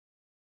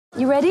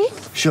You ready?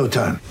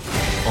 Showtime.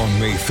 On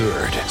May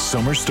 3rd,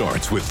 summer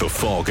starts with The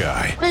Fall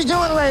Guy. Let's do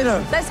it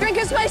later. Let's drink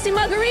a spicy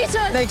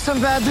margarita. Make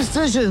some bad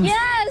decisions.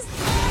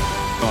 Yes!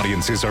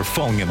 Audiences are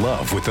falling in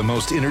love with the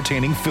most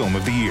entertaining film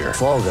of the year.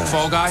 Fall Guy.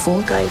 Fall Guy?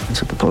 Fall guy.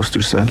 That's what the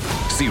poster said.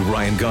 See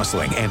Ryan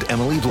Gosling and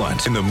Emily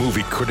Blunt in the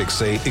movie critics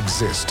say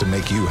exists to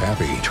make you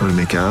happy. Trying to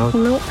make it out?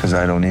 Nope. Because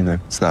I don't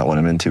either. It's not what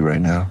I'm into right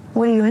now.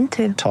 What are you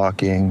into?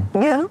 Talking.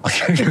 Yeah.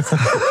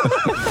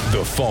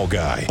 The Fall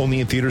Guy.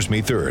 Only in theaters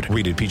May 3rd.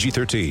 Rated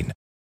PG-13.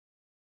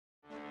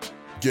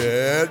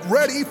 Get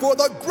ready for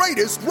the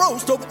greatest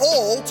roast of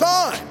all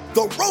time,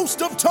 the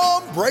Roast of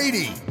Tom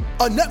Brady,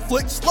 a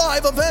Netflix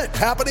live event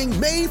happening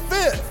May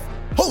 5th.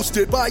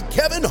 Hosted by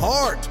Kevin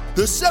Hart,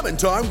 the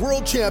 7-time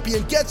world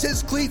champion gets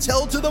his cleats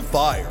held to the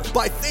fire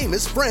by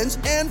famous friends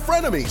and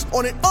frenemies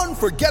on an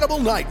unforgettable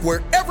night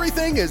where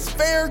everything is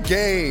fair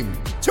game.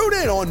 Tune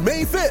in on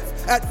May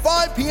 5th at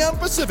 5 p.m.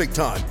 Pacific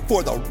time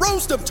for the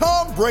Roast of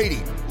Tom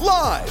Brady,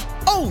 live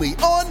only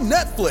on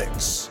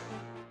Netflix.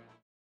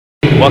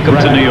 Welcome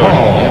to New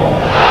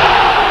York.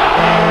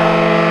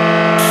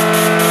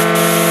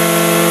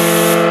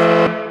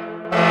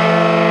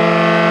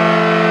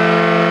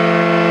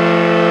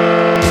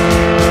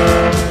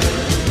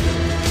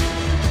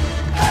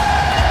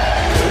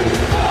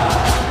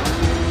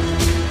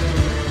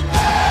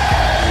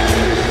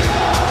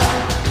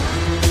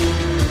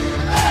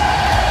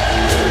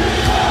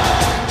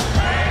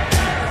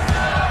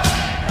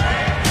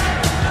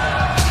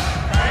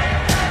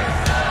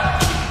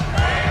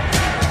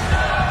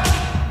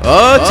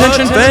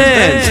 Attention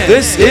fans,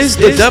 this is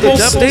the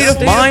Devil's State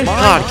of Mind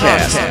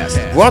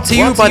podcast, brought to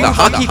you by the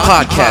Hockey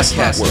Podcast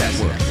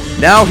Network.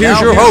 Now here's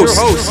your host,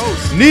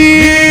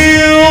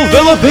 Neil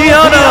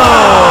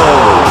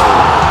Villapiano.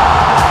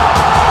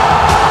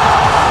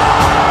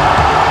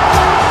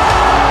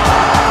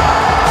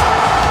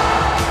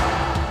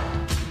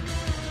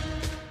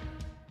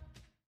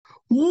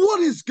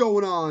 What is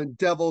going on,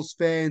 Devils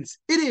fans?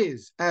 It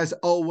is, as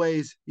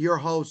always, your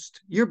host,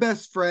 your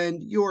best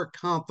friend, your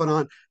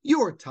confidant,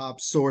 your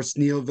top source,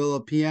 Neil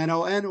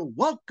Villapiano, and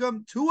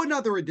welcome to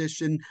another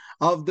edition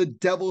of the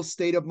Devil's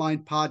State of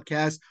Mind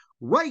podcast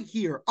right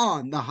here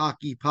on the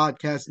Hockey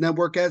Podcast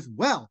Network, as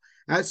well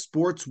as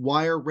Sports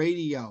Wire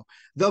Radio,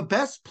 the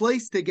best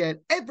place to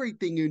get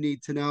everything you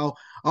need to know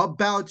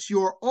about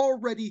your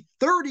already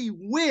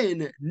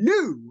 30-win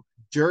New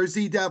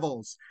Jersey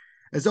Devils.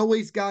 As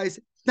always, guys,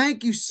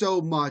 thank you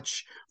so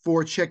much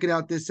for checking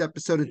out this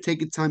episode and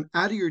taking time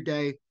out of your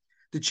day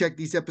to check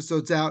these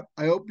episodes out.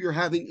 I hope you're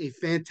having a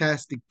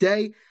fantastic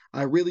day.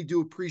 I really do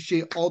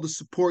appreciate all the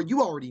support.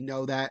 You already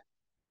know that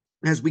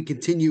as we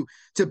continue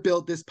to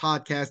build this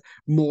podcast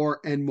more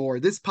and more.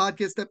 This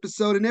podcast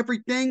episode and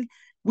everything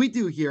we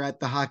do here at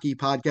the Hockey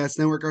Podcast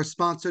Network are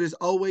sponsored as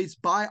always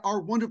by our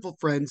wonderful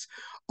friends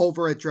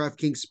over at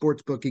DraftKings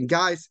Sportsbook. And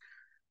guys,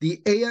 the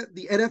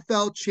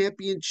NFL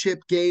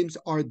championship games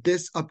are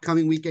this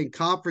upcoming weekend.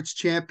 Conference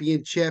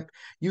championship.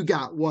 You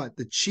got what?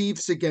 The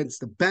Chiefs against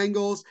the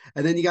Bengals,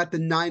 and then you got the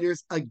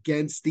Niners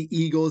against the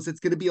Eagles. It's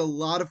going to be a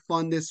lot of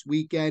fun this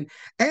weekend,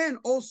 and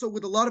also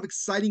with a lot of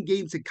exciting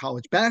games in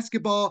college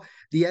basketball,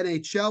 the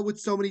NHL with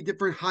so many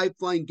different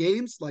high-flying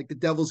games, like the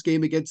Devils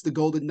game against the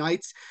Golden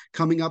Knights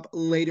coming up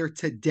later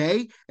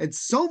today, and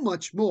so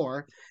much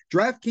more.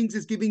 DraftKings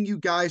is giving you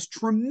guys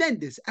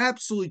tremendous,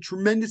 absolutely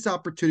tremendous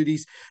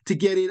opportunities to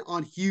get in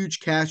on huge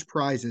cash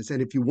prizes. And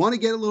if you want to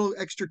get a little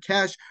extra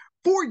cash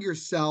for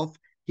yourself,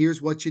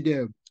 here's what you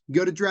do. You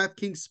go to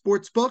DraftKings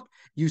Sportsbook,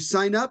 you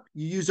sign up,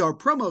 you use our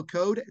promo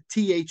code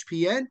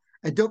THPN,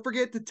 and don't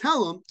forget to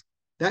tell them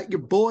that your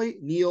boy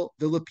Neil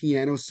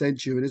Villapiano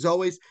sent you. And as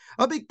always,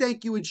 a big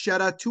thank you and shout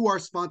out to our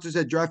sponsors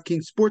at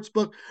DraftKings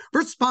Sportsbook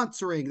for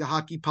sponsoring the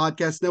Hockey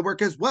Podcast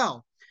Network, as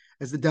well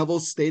as the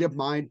Devil's State of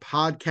Mind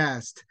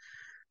podcast.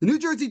 The New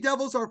Jersey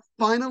Devils are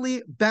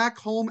finally back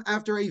home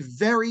after a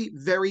very,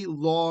 very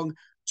long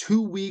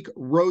 2-week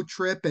road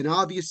trip. And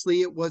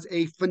obviously it was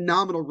a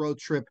phenomenal road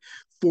trip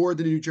for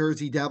the New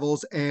Jersey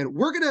Devils. And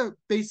we're going to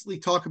basically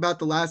talk about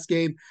the last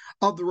game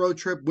of the road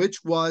trip,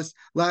 which was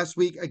last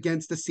week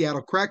against the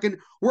Seattle Kraken.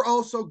 We're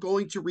also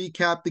going to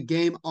recap the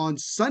game on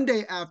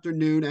Sunday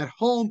afternoon at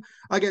home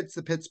against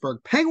the Pittsburgh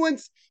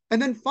Penguins.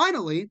 And then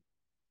finally,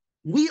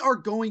 we are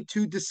going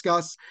to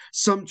discuss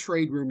some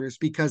trade rumors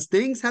because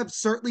things have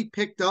certainly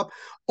picked up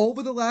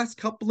over the last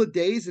couple of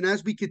days. And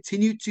as we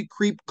continue to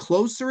creep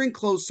closer and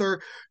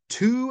closer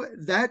to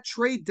that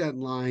trade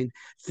deadline,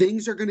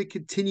 things are going to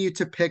continue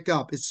to pick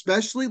up,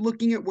 especially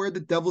looking at where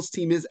the Devils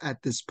team is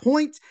at this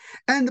point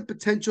and the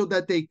potential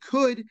that they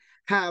could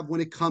have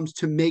when it comes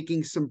to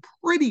making some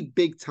pretty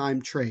big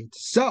time trades.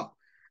 So,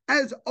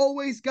 as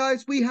always,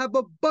 guys, we have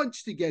a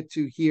bunch to get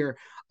to here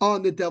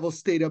on the Devil's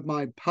State of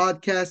Mind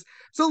podcast.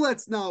 So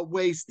let's not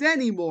waste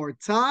any more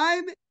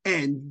time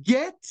and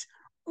get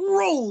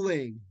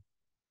rolling.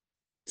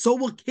 So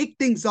we'll kick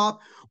things off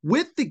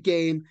with the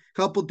game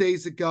a couple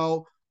days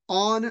ago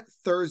on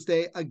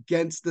Thursday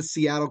against the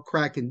Seattle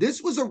Kraken.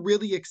 This was a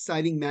really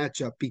exciting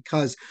matchup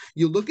because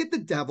you look at the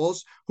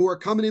Devils, who are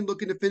coming in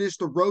looking to finish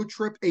the road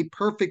trip a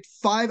perfect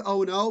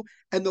 5-0,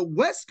 and the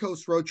West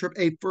Coast road trip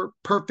a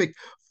perfect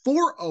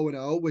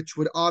 4-0, which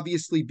would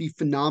obviously be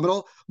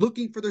phenomenal,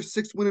 looking for their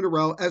 6th win in a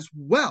row as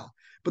well.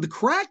 But the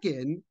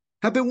Kraken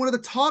have been one of the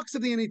talks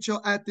of the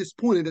NHL at this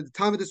point. And at the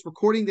time of this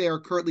recording, they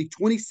are currently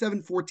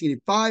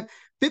 27-14-5,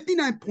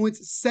 59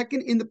 points,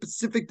 second in the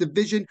Pacific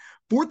Division,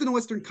 4th in the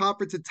Western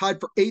Conference, and tied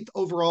for 8th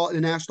overall in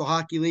the National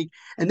Hockey League.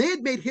 And they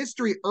had made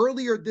history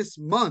earlier this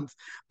month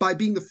by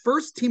being the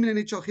first team in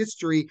NHL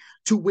history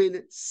to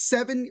win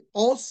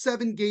all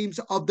seven games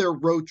of their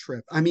road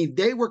trip. I mean,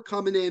 they were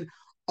coming in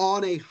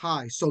on a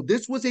high. So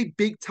this was a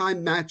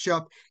big-time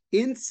matchup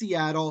in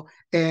Seattle,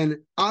 and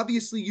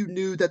obviously you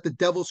knew that the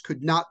Devils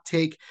could not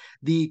take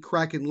the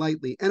Kraken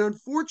lightly. And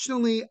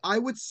unfortunately, I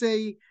wouldn't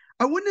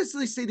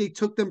necessarily say they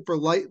took them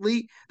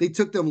lightly,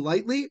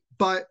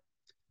 but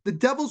the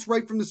Devils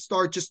right from the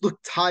start just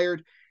looked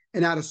tired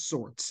and out of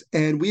sorts.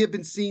 And we have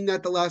been seeing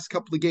that the last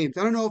couple of games.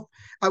 I don't know if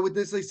I would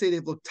necessarily say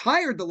they've looked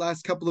tired the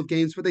last couple of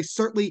games, but they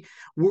certainly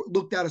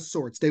looked out of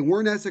sorts. They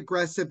weren't as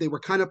aggressive. They were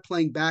kind of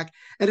playing back.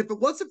 And if it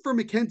wasn't for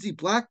Mackenzie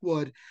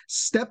Blackwood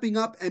stepping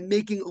up and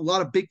making a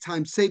lot of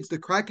big-time saves, the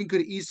Kraken could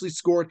have easily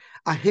scored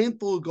a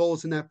handful of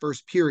goals in that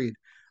first period.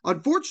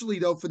 Unfortunately,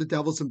 though, for the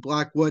Devils and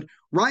Blackwood,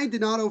 Ryan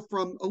Donato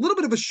from a little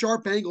bit of a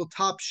sharp angle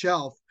top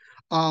shelf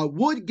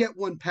would get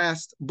one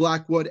past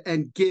Blackwood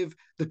and give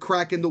the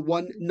Kraken the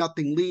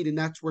 1-0 lead, and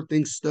that's where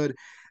things stood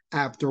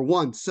after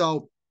one.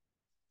 So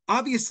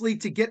obviously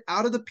to get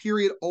out of the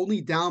period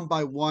only down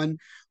by one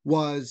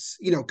was,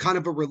 kind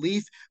of a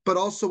relief, but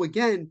also,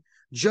 again,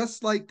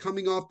 just like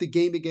coming off the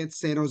game against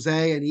San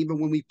Jose and even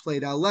when we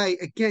played LA,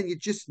 again, you're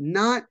just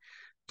not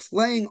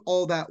playing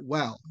all that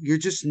well. You're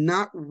just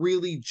not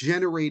really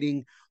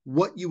generating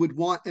what you would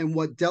want and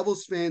what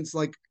Devils fans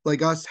like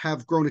us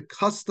have grown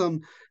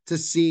accustomed to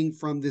seeing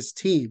from this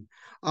team.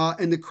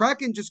 And the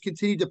Kraken just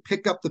continued to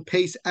pick up the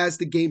pace as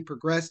the game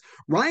progressed.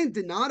 Ryan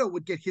Donato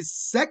would get his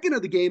second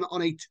of the game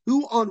on a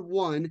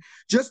 2-on-1,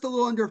 just a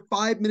little under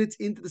 5 minutes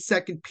into the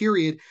second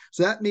period.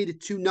 So that made it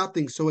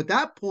 2-0. So at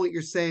that point,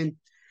 you're saying,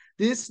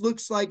 this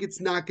looks like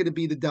it's not going to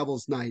be the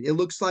Devils' night. It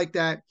looks like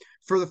that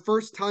for the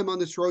first time on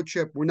this road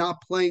trip, we're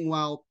not playing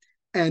well,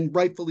 and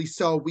rightfully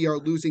so. We are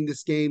losing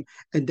this game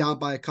and down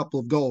by a couple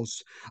of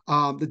goals.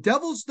 The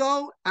Devils,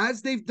 though,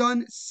 as they've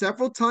done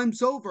several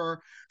times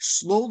over,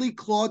 slowly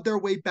clawed their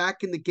way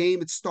back in the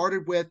game. It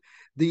started with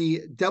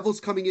the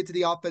Devils coming into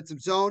the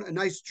offensive zone, a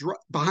nice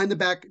behind the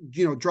back,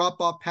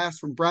 drop-off pass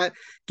from Brett,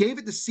 gave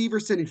it to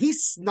Severson, and he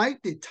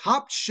sniped it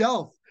top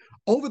shelf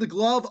over the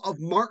glove of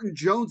Martin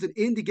Jones and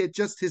in to get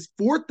just his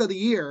 4th of the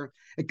year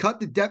and cut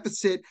the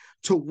deficit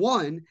to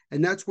 1.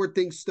 And that's where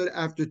things stood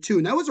after 2.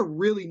 And that was a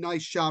really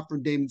nice shot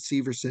from Damon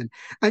Severson.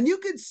 And you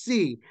could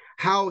see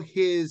how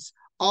his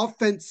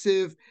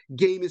offensive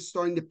game is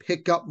starting to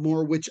pick up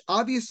more, which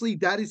obviously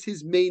that is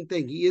his main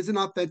thing. He is an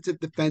offensive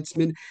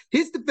defenseman.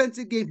 His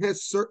defensive game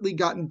has certainly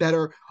gotten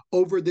better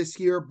over this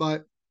year,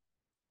 but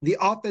the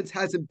offense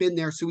hasn't been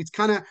there, so he's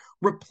kind of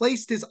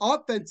replaced his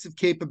offensive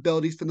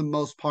capabilities for the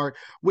most part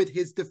with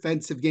his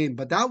defensive game.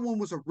 But that one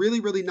was a really,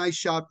 really nice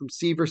shot from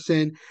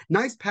Severson.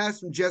 Nice pass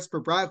from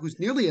Jesper Bratt, who's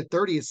nearly at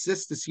 30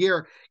 assists this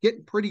year,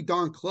 getting pretty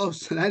darn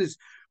close. And that is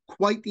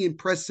quite the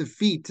impressive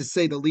feat, to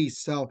say the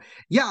least. So,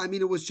 yeah, I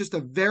mean, it was just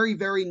a very,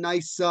 very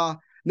nice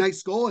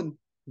goal, and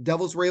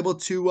Devils were able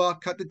to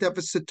cut the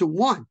deficit to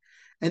 1.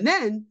 And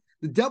then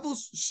the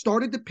Devils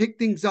started to pick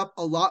things up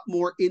a lot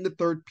more in the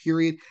third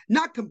period.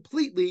 Not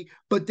completely,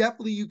 but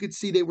definitely you could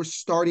see they were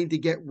starting to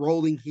get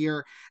rolling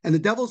here. And the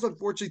Devils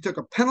unfortunately took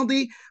a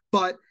penalty,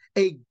 but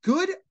a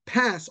good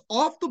pass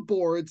off the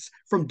boards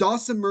from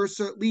Dawson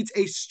Mercer leads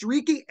a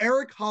streaking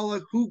Erik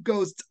Haula, who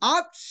goes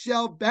top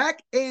shelf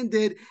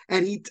backhanded,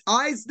 and he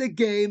ties the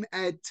game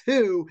at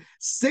 2,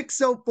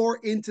 6:04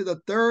 into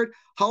the third.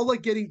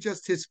 Haula getting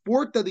just his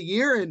 4th of the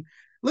year, and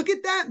look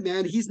at that,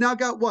 man. He's now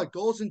got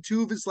goals in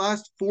 2 of his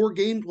last 4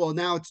 games. Well,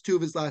 now it's 2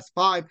 of his last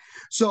 5.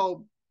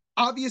 So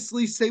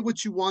obviously say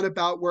what you want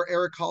about where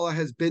Erik Haula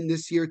has been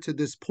this year to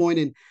this point,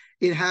 and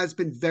it has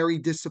been very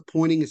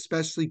disappointing,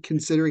 especially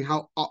considering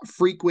how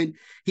frequent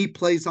he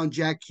plays on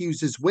Jack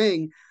Hughes'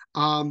 wing.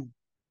 At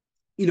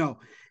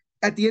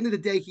the end of the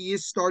day, he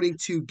is starting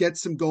to get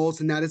some goals,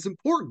 and that is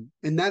important.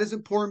 And that is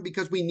important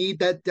because we need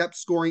that depth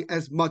scoring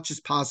as much as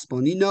possible.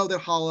 And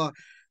that Haula,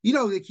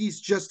 that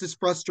he's just as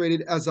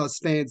frustrated as us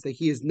fans that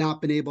he has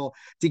not been able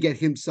to get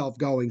himself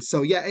going.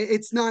 So yeah,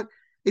 it's not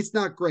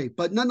great,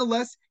 but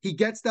nonetheless, he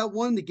gets that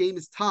one. The game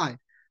is tied.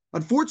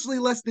 Unfortunately,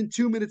 less than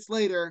 2 minutes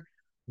later,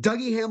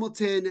 Dougie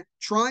Hamilton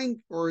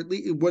or at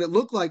least what it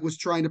looked like was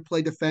trying to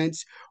play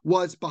defense,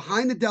 was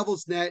behind the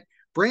Devils net.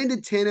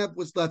 Brandon Tanev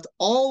was left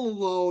all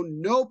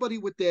alone, nobody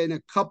within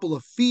a couple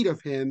of feet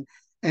of him,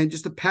 and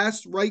just a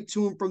pass right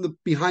to him from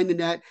behind the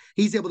net.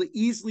 He's able to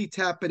easily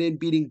tap it in,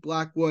 beating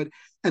Blackwood,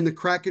 and the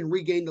Kraken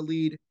regained the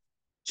lead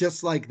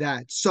just like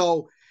that.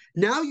 So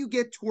now you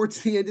get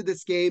towards the end of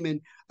this game,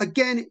 and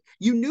again,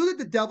 you knew that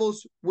the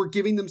Devils were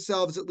giving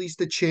themselves at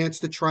least a chance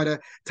to try to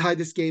tie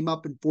this game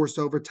up and force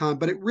overtime,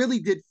 but it really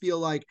did feel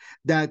like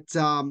that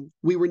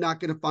we were not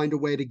going to find a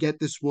way to get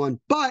this one.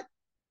 But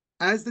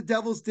as the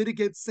Devils did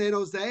against San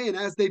Jose, and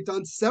as they've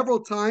done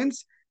several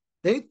times,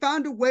 they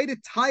found a way to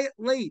tie it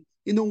late.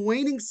 In the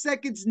waning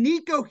seconds,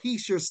 Nico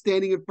Hischier,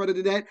 standing in front of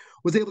the net,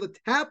 was able to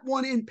tap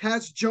one in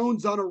past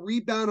Jones on a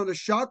rebound on a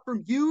shot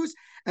from Hughes,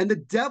 and the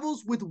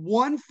Devils, with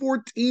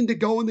 1:14 to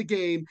go in the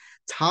game,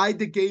 tied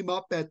the game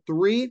up at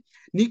 3.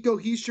 Nico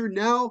Hischier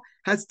now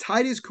has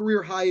tied his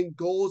career high in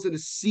goals in a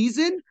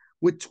season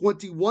with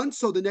 21,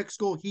 so the next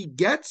goal he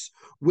gets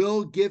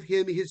will give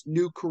him his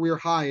new career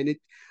high. And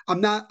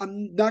I'm not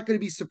going to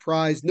be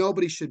surprised,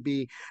 nobody should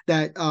be,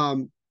 that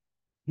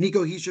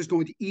Nico Hischier is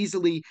going to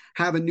easily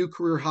have a new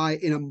career high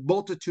in a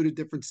multitude of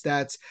different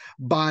stats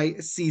by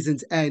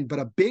season's end. But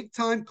a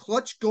big-time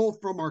clutch goal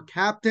from our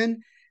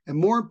captain, and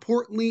more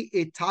importantly,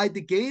 it tied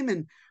the game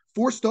and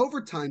forced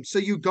overtime. So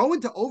you go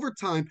into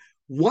overtime,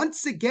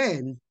 once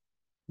again,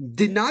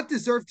 did not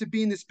deserve to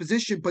be in this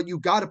position, but you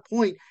got a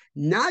point.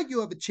 Now you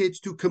have a chance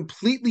to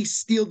completely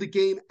steal the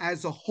game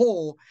as a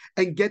whole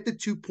and get the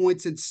 2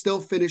 points and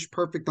still finish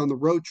perfect on the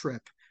road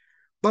trip.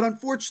 But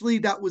unfortunately,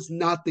 that was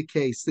not the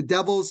case. The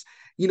Devils,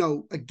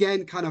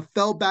 again, kind of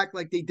fell back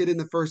like they did in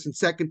the first and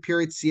second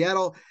period.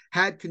 Seattle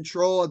had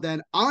control, and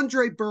then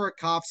Andre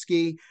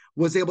Burakovsky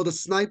was able to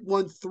snipe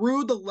one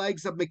through the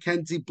legs of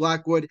Mackenzie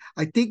Blackwood.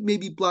 I think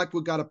maybe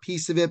Blackwood got a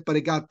piece of it, but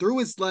it got through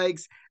his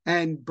legs,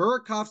 and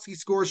Burakovsky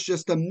scores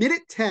just a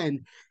minute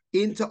 10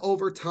 into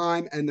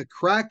overtime, and the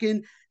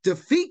Kraken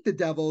defeat the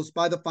Devils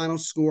by the final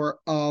score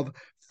of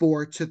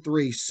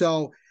 4-3.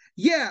 So,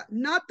 yeah,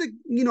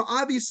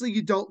 obviously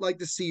you don't like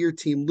to see your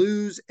team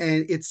lose,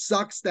 and it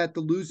sucks that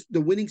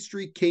the winning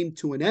streak came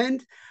to an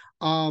end.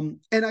 And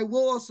I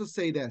will also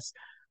say this.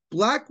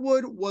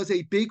 Blackwood was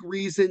a big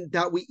reason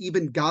that we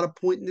even got a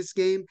point in this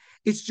game.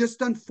 It's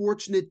just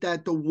unfortunate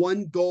that the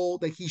one goal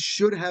that he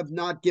should have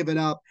not given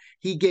up,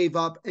 he gave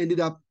up, ended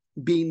up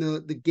being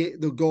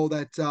the goal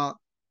that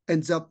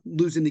ends up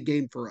losing the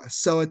game for us.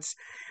 So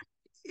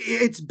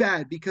it's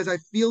bad, because I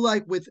feel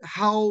like with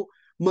how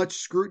much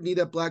scrutiny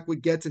that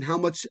Blackwood gets and how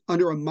much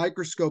under a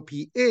microscope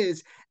he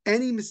is,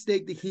 any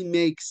mistake that he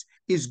makes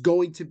is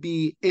going to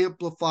be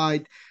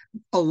amplified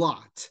a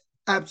lot.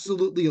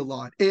 Absolutely a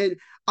lot. And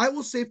I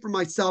will say for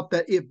myself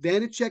that if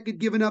Vanecek had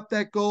given up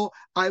that goal,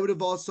 I would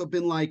have also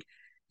been like,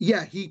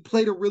 yeah, he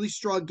played a really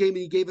strong game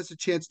and he gave us a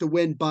chance to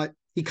win, but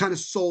he kind of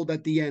sold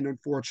at the end,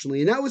 unfortunately.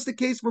 And that was the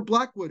case for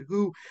Blackwood,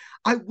 who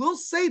I will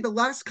say the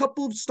last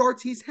couple of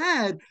starts he's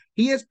had,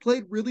 he has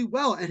played really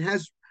well and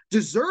has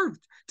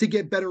deserved to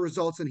get better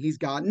results than he's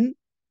gotten.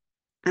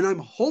 And I'm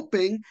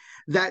hoping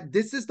that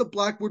this is the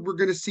Blackwood we're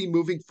going to see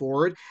moving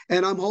forward.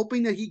 And I'm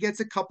hoping that he gets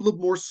a couple of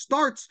more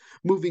starts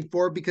moving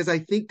forward, because I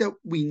think that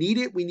we need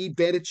it. We need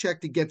Vanecek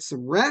to get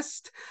some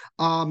rest.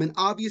 And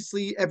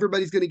obviously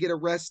everybody's going to get a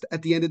rest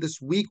at the end of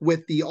this week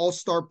with the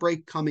All-Star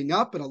break coming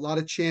up, and a lot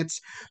of chance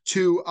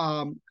to,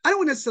 I don't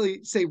want to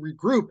necessarily say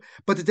regroup,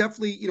 but to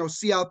definitely,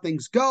 see how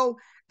things go.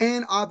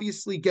 And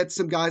obviously get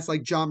some guys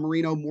like John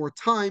Marino more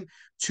time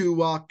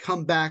to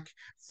come back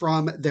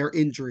from their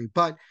injury.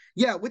 But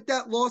yeah, with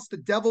that loss, the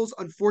Devils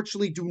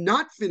unfortunately do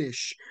not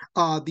finish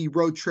the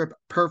road trip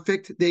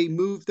perfect. They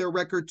moved their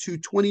record to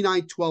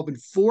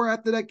 29-12-4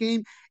 after that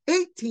game,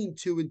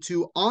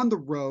 18-2-2 on the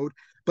road.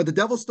 But the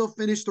Devils still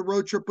finished the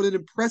road trip with an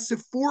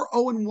impressive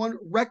 4-0-1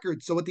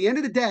 record. So at the end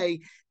of the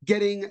day,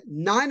 getting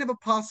 9 of a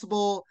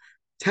possible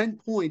 10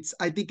 points,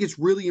 I think, is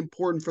really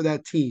important for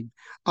that team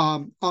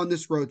on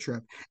this road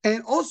trip.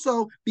 And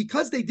also,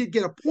 because they did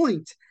get a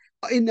point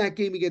in that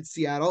game against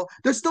Seattle,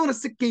 they're still on a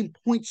 6-game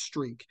point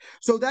streak.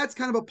 So that's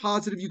kind of a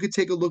positive you could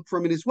take a look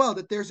from it as well,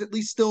 that there's at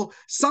least still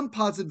some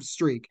positive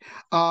streak.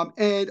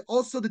 And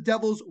also the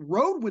Devils'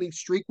 road winning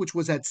streak, which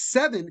was at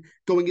 7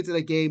 going into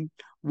that game,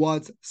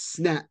 was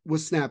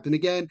snapped. And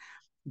again,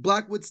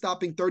 Blackwood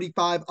stopping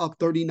 35 of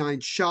 39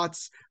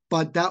 shots,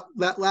 but that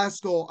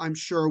last goal, I'm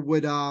sure,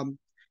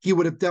 he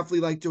would have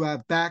definitely liked to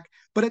have back.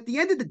 But at the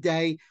end of the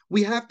day,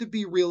 we have to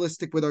be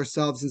realistic with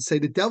ourselves and say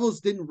the Devils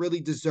didn't really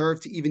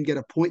deserve to even get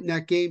a point in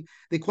that game.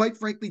 They quite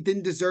frankly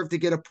didn't deserve to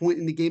get a point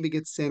in the game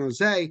against San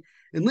Jose.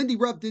 And Lindy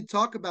Ruff did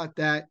talk about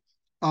that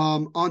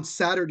on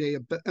Saturday,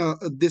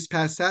 this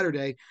past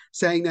Saturday,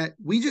 saying that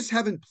we just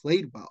haven't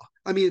played well.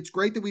 I mean, it's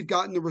great that we've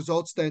gotten the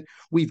results that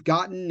we've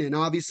gotten, and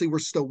obviously we're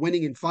still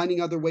winning and finding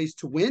other ways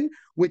to win,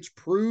 which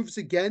proves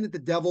again that the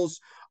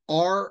Devils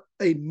are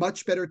a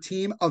much better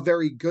team, a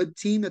very good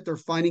team, that they're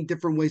finding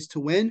different ways to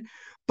win.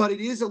 But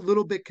it is a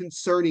little bit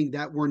concerning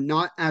that we're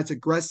not as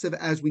aggressive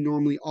as we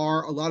normally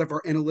are. A lot of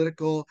our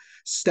analytical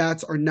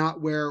stats are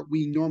not where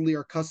we normally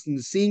are accustomed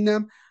to seeing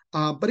them.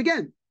 But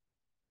again,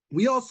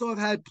 we also have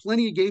had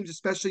plenty of games,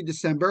 especially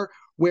December,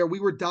 where we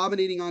were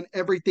dominating on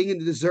everything and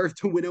deserved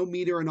to win-o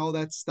meter and all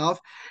that stuff,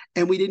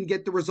 and we didn't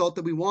get the result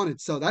that we wanted.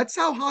 So that's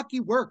how hockey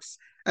works.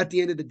 at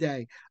the end of the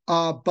day.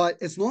 But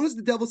as long as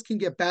the Devils can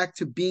get back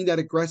to being that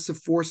aggressive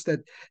force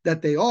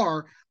that they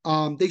are,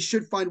 they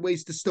should find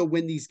ways to still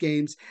win these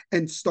games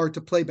and start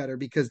to play better,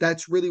 because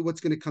that's really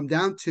what's going to come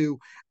down to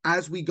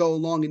as we go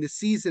along in the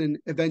season and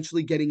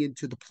eventually getting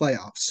into the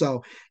playoffs.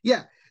 So,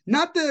 yeah,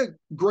 not the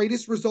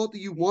greatest result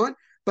that you want,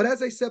 but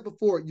as I said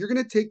before, you're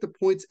going to take the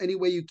points any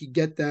way you can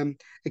get them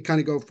and kind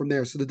of go from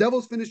there. So the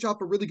Devils finish off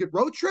a really good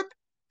road trip,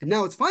 and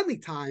now it's finally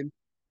time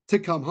to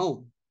come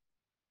home.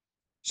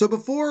 So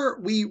before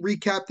we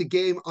recap the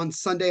game on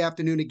Sunday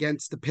afternoon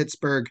against the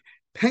Pittsburgh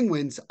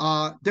Penguins,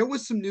 there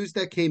was some news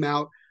that came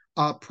out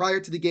prior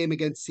to the game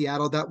against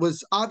Seattle that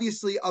was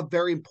obviously of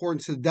very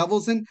importance to the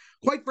Devils and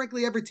quite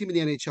frankly every team in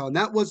the NHL, and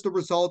that was the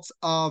results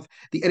of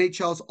the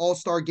NHL's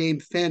All-Star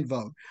Game fan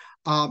vote.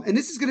 And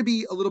this is going to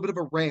be a little bit of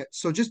a rant,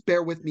 so just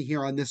bear with me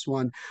here on this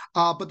one.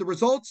 But the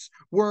results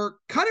were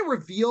kind of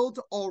revealed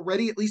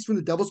already, at least from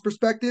the Devils'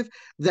 perspective,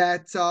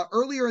 that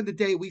earlier in the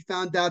day we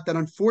found out that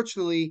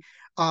unfortunately,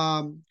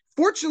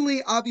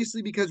 fortunately,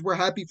 obviously, because we're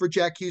happy for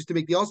Jack Hughes to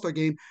make the All-Star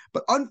Game,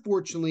 but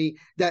unfortunately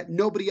that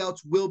nobody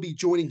else will be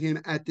joining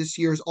him at this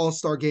year's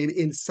All-Star Game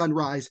in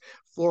Sunrise,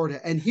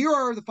 Florida. And here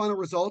are the final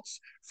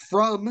results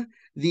from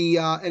the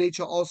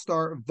NHL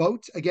All-Star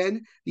vote.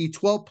 Again, the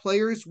 12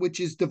 players, which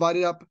is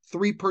divided up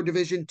 3 per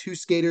division, 2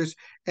 skaters,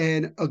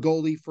 and a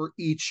goalie for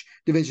each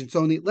division.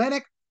 So in the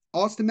Atlantic,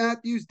 Austin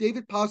Matthews,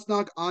 David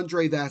Pastrnak,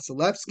 Andrei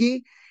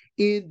Vasilevsky.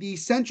 In the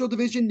Central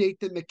Division,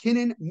 Nathan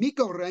MacKinnon,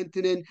 Mikko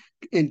Rantanen,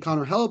 and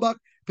Connor Hellebuyck.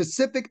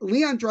 Pacific,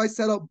 Leon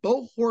Draisaitl,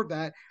 Bo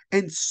Horvat,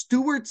 and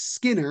Stuart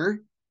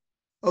Skinner.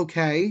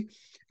 Okay.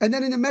 And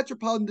then in the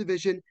Metropolitan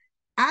Division,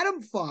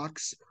 Adam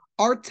Fox,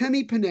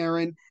 Artemi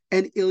Panarin,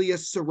 and Ilya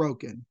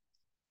Sorokin.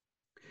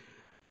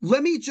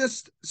 Let me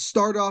just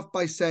start off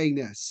by saying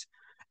this.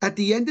 At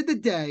the end of the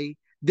day,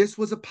 this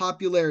was a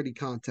popularity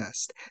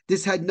contest.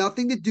 This had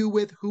nothing to do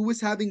with who was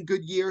having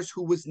good years,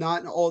 who was not,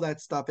 and all that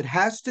stuff. It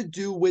has to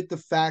do with the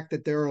fact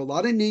that there are a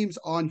lot of names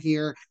on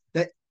here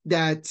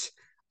that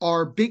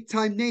are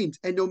big-time names,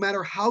 and no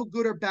matter how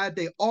good or bad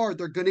they are,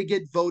 they're going to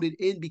get voted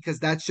in because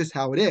that's just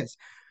how it is.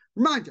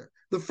 Reminder,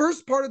 the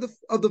first part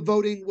of the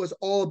voting was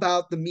all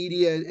about the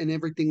media and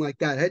everything like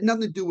that. It had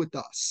nothing to do with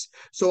us.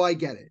 So I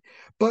get it.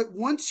 But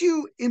once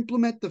you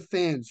implement the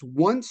fans,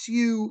 once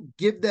you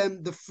give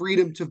them the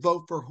freedom to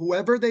vote for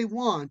whoever they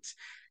want,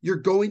 you're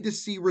going to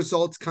see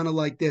results kind of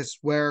like this,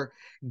 where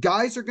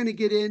guys are going to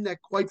get in that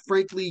quite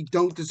frankly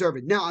don't deserve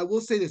it. Now, I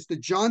will say this, the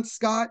John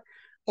Scott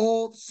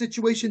all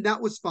situation,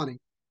 that was funny.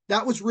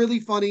 That was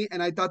really funny,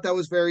 and I thought that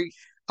was very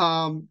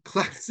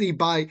classy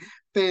by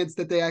fans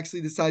that they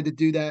actually decided to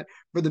do that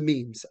for the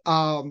memes.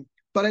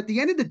 But at the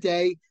end of the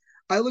day,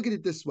 I look at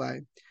it this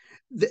way.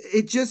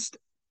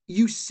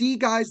 You see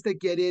guys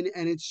that get in,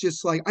 and it's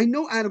just like, I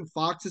know Adam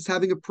Fox is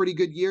having a pretty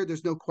good year.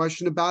 There's no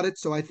question about it.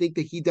 So I think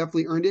that he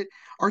definitely earned it.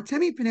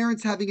 Artemi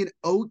Panarin's having an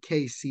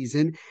okay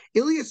season.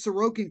 Ilya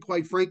Sorokin,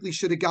 quite frankly,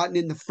 should have gotten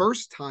in the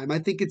first time. I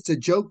think it's a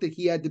joke that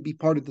he had to be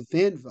part of the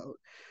fan vote.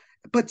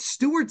 But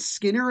Stuart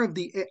Skinner of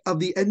the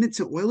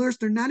Edmonton Oilers,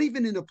 they're not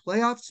even in a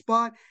playoff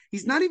spot.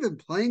 He's not even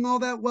playing all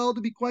that well, to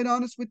be quite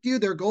honest with you.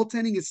 Their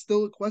goaltending is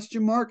still a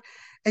question mark,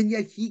 and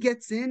yet he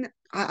gets in.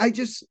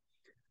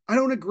 I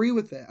don't agree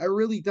with it. I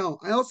really don't.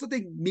 I also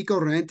think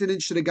Mikko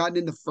Rantanen should have gotten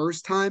in the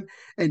first time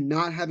and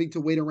not having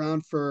to wait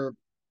around for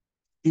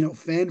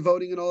fan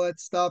voting and all that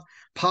stuff.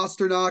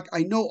 Pastrnak,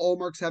 I know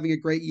Allmark's having a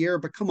great year,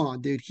 but come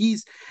on, dude.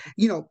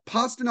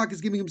 Pastrnak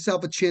is giving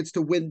himself a chance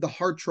to win the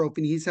Hart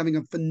Trophy, and he's having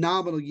a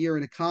phenomenal year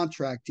in a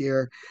contract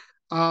year.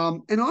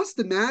 And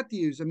Austin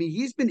Matthews, I mean,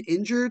 he's been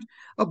injured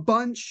a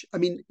bunch. I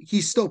mean,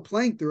 he's still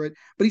playing through it,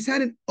 but he's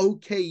had an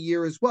okay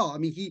year as well. I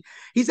mean,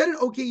 he's had an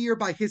okay year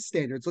by his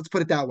standards. Let's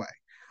put it that way.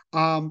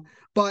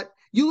 But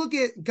you look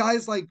at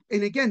guys like,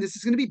 and again, this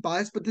is going to be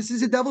biased, but this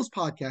is a Devils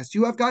podcast.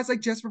 You have guys like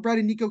Jesper Bratt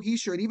and Nico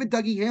Hischier and even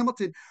Dougie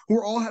Hamilton, who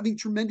are all having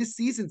tremendous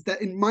seasons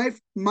that, in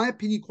my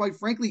opinion, quite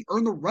frankly,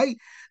 earn the right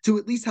to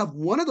at least have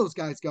one of those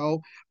guys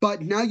go.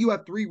 But now you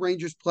have 3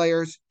 Rangers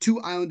players,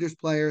 2 Islanders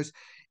players.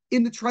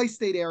 In the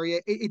tri-state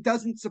area, it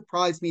doesn't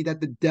surprise me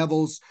that the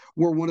Devils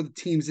were one of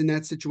the teams in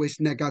that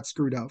situation that got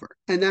screwed over.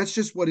 And that's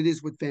just what it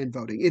is with fan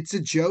voting. It's a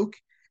joke,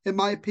 in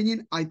my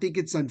opinion. I think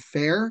it's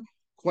unfair,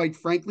 quite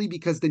frankly,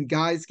 because then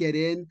guys get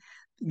in,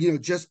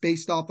 just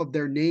based off of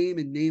their name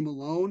and name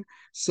alone.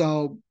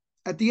 So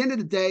at the end of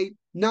the day,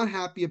 not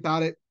happy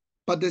about it,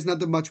 but there's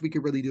nothing much we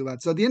could really do about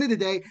it. So at the end of the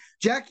day,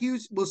 Jack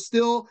Hughes will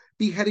still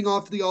be heading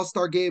off to the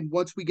All-Star Game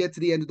once we get to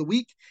the end of the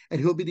week, and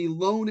he'll be the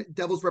lone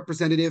Devils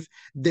representative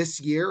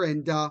this year.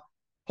 And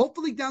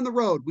hopefully down the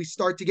road, we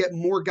start to get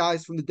more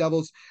guys from the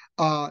Devils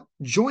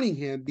joining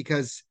him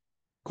because,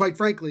 quite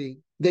frankly,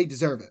 they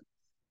deserve it.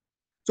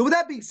 So with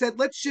that being said,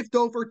 let's shift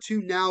over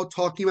to now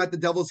talking about the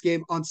Devils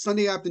game on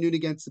Sunday afternoon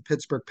against the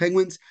Pittsburgh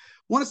Penguins.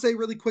 Want to say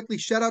really quickly,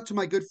 shout out to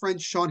my good friend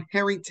Sean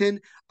Harrington,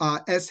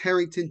 S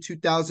Harrington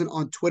 2000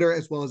 on Twitter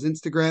as well as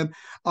Instagram.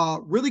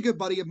 Really good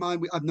buddy of mine.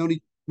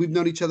 we've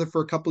known each other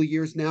for a couple of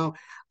years now.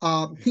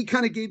 He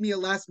kind of gave me a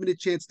last-minute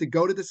chance to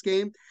go to this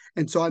game,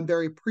 and so I'm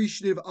very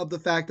appreciative of the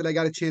fact that I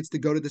got a chance to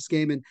go to this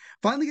game and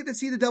finally get to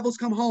see the Devils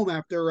come home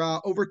after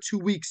over 2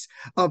 weeks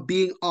of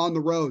being on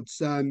the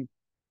roads.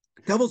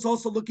 Devils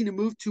also looking to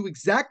move to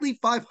exactly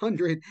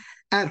 500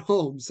 at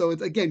home. So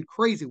it's, again,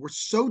 crazy. We're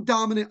so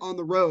dominant on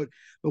the road,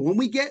 but when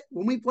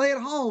we play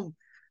at home,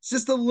 it's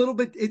just a little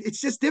bit,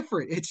 it's just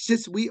different. It's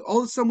just, all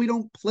of a sudden we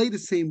don't play the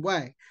same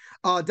way.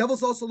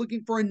 Devils also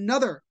looking for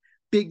another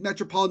big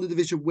Metropolitan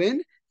Division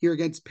win here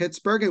against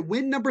Pittsburgh, and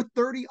win number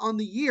 30 on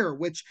the year,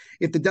 which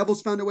if the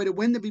Devils found a way to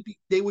win,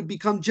 they would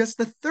become just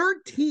the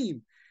third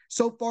team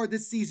so far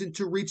this season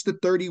to reach the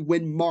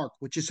 30-win mark,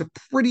 which is a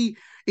pretty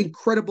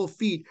incredible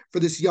feat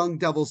for this young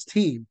Devils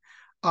team.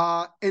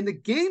 And the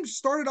game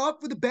started off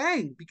with a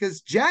bang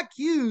because Jack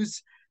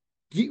Hughes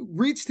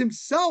reached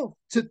himself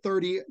to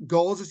 30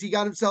 goals as he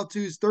got himself to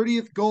his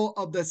 30th goal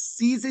of the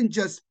season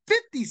just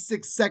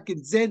 56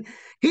 seconds in.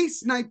 He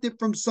sniped it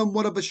from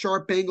somewhat of a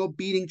sharp angle,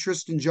 beating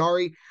Tristan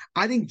Jarry.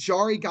 I think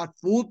Jarry got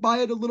fooled by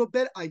it a little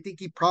bit. I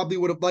think he probably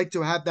would have liked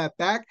to have that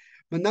back.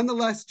 But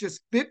nonetheless, just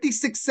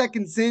 56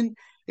 seconds in,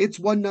 it's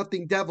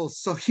 1-0 Devils.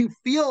 So you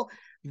feel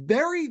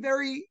very,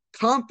 very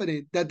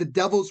confident that the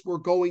Devils were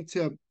going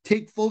to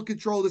take full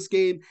control of this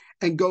game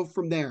and go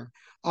from there.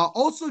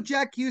 Also,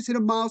 Jack Hughes hit a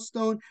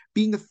milestone,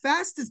 being the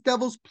fastest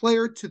Devils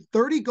player to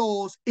 30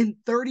 goals in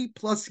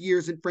 30-plus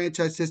years in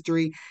franchise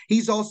history.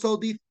 He's also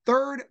the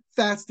third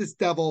fastest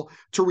Devil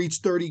to reach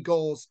 30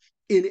 goals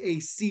in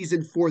a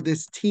season for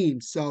this team.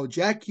 So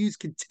Jack Hughes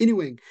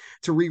continuing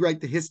to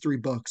rewrite the history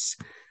books.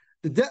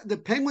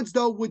 The Penguins,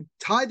 though, would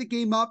tie the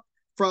game up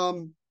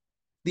from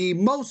the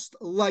most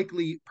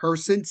likely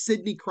person,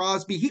 Sidney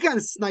Crosby. He kind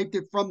of sniped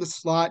it from the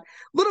slot.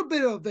 A little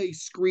bit of a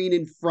screen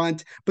in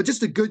front, but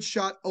just a good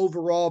shot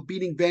overall,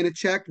 beating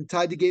Vanecek and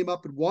tied the game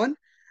up at 1.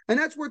 And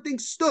that's where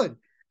things stood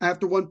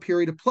after 1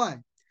 period of play.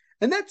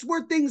 And that's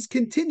where things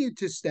continued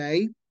to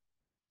stay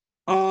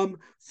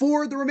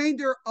for the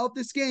remainder of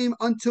this game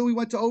until we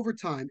went to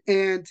overtime.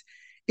 And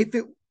if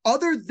it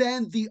other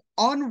than the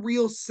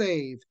unreal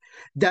save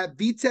that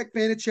Vitek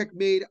Vanecek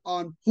made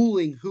on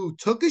Pooling, who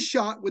took a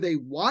shot with a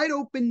wide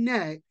open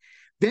net,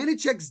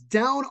 Vanecek's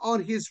down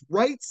on his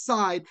right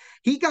side.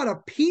 He got a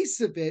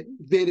piece of it,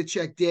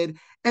 Vanecek did,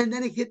 and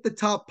then it hit the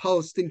top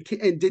post and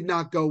did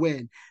not go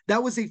in.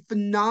 That was a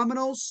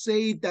phenomenal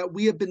save that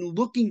we have been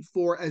looking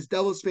for as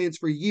Devils fans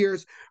for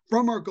years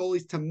from our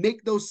goalies, to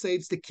make those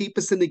saves to keep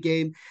us in the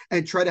game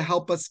and try to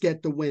help us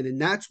get the win.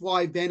 And that's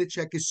why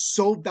Vanecek is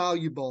so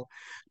valuable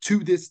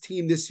to this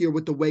team this year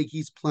with the way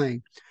he's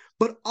playing.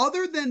 But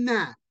other than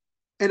that,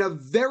 and a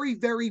very,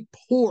 very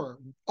poor,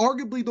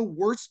 arguably the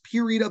worst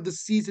period of the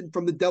season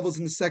from the Devils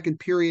in the second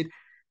period,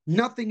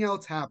 nothing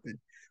else happened.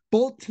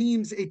 Both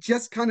teams, it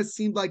just kind of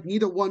seemed like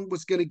neither one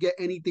was going to get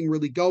anything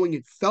really going.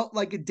 It felt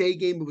like a day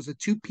game. It was a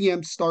 2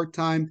 p.m. start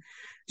time.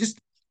 Just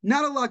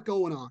not a lot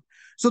going on.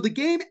 So the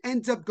game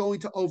ends up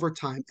going to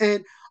overtime.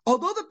 And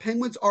although the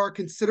Penguins are a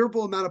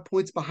considerable amount of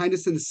points behind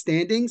us in the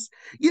standings,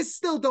 you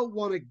still don't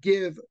want to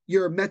give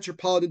your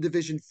Metropolitan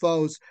Division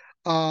foes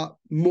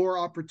more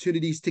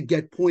opportunities to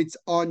get points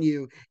on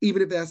you,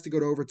 even if it has to go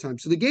to overtime.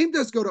 So the game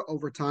does go to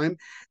overtime,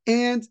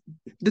 and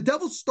the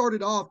Devils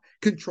started off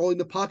controlling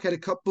the puck, had a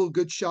couple of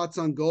good shots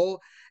on goal,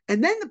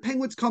 and then the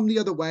Penguins come the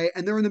other way,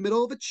 and they're in the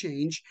middle of a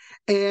change,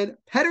 and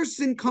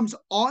Pettersson comes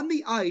on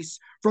the ice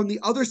from the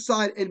other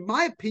side. In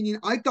my opinion,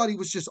 I thought he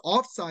was just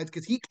offsides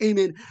because he came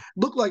in,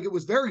 looked like it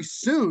was very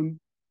soon,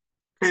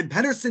 and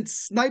Pettersson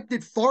sniped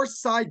it far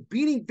side,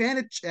 beating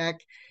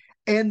Vanecek,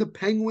 and the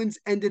Penguins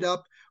ended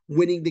up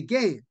winning the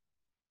game.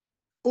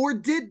 Or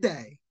did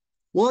they?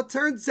 Well, it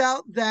turns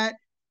out that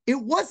it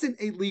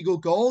wasn't a legal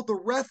goal. The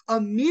ref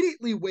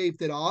immediately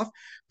waved it off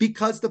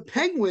because the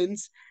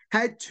Penguins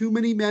had too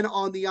many men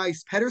on the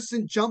ice.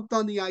 Pettersson jumped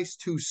on the ice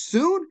too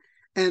soon,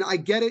 and I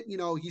get it. You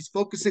know, he's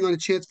focusing on a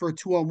chance for a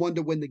 2-on-1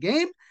 to win the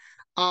game,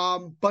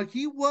 but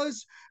he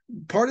was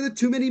part of the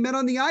too many men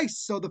on the ice.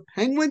 So the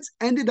Penguins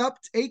ended up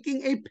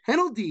taking a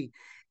penalty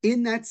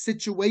in that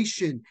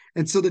situation.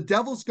 And so the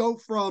Devils go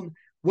from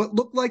what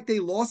looked like they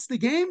lost the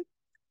game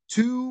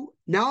to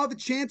now have a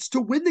chance to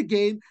win the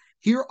game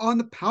here on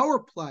the power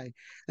play.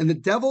 And the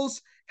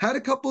Devils had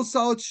a couple of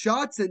solid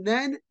shots, and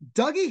then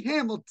Dougie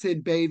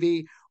Hamilton,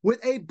 baby,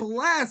 with a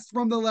blast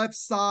from the left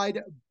side,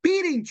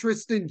 beating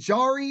Tristan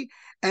Jarry,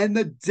 and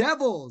the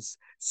Devils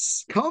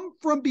come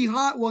from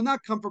behind. Well,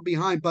 not come from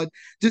behind, but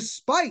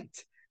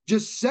despite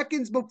just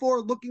seconds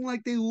before looking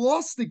like they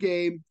lost the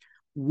game,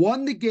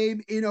 won the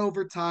game in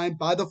overtime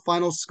by the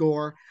final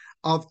score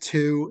of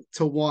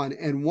 2-1.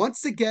 And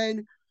once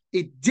again,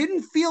 it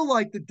didn't feel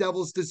like the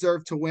Devils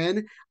deserved to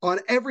win. On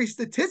every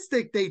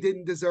statistic, they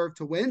didn't deserve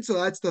to win. So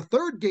that's the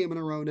third game in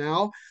a row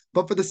now.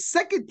 But for the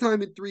second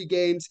time in 3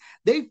 games,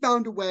 they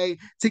found a way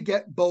to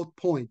get both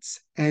points.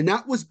 And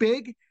that was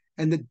big.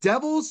 And the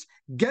Devils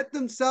get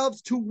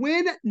themselves to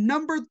win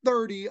number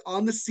 30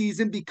 on the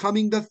season,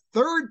 becoming the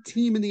third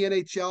team in the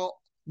NHL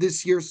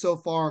this year so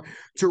far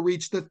to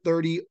reach the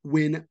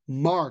 30-win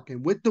mark.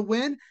 And with the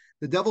win,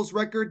 The Devils'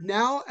 record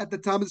now, at the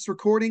time of this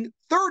recording,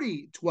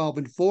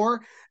 30-12-4.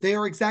 They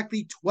are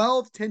exactly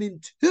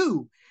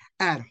 12-10-2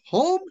 at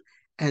home,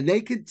 and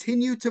they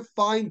continue to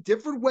find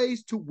different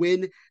ways to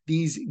win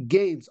these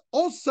games.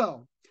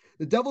 Also,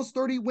 the Devils'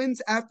 30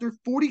 wins after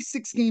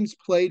 46 games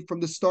played from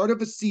the start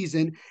of a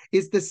season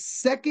is the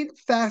second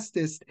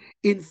fastest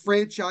in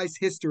franchise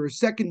history, or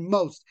second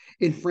most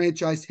in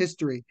franchise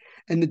history.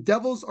 And the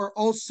Devils are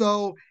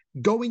also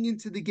going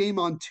into the game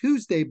on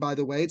Tuesday, by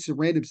the way, it's a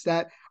random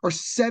stat, are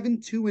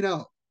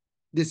 7-2-0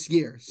 this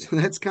year. So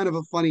that's kind of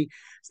a funny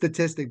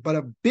statistic. But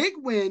a big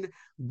win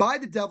by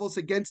the Devils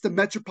against the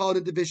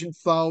Metropolitan Division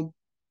foe,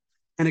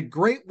 and a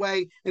great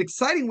way, an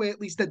exciting way, at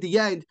least at the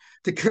end,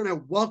 to kind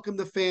of welcome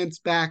the fans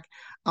back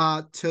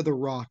to the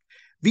Rock.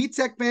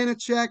 Vitek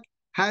Vanacek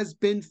has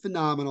been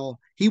phenomenal.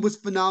 He was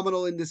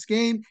phenomenal in this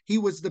game. He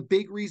was the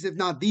big reason, if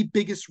not the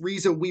biggest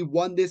reason, we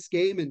won this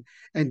game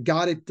and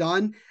got it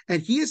done.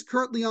 And he is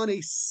currently on a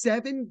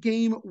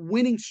 7-game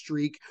winning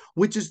streak,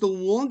 which is the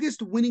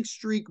longest winning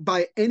streak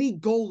by any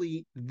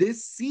goalie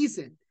this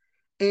season.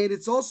 And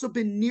it's also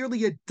been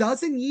nearly a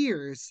dozen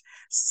years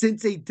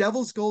since a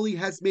Devils goalie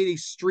has made a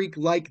streak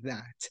like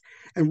that.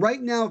 And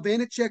right now,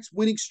 Vanacek's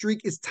winning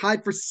streak is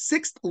tied for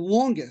 6th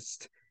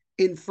longest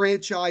in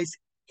franchise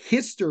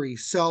history.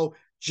 So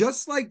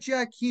just like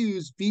Jack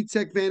Hughes,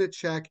 Vitek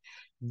Vanacek,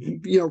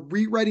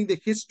 rewriting the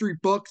history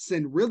books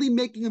and really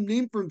making a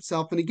name for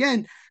himself. And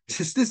again,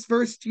 just this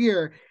first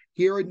year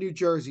here in New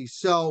Jersey.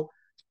 So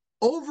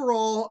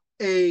overall,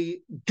 a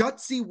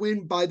gutsy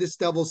win by this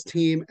Devils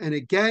team. And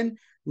again,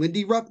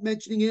 Lindy Ruff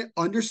mentioning it,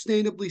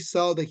 understandably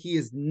so, that he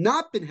has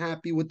not been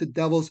happy with the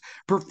Devils'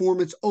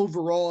 performance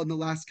overall in the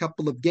last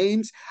couple of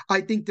games.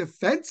 I think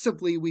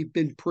defensively we've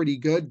been pretty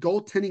good.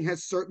 Goaltending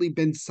has certainly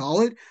been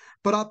solid,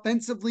 but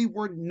offensively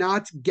we're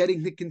not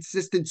getting the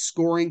consistent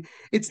scoring.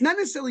 It's not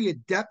necessarily a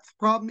depth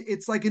problem.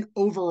 It's like an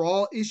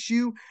overall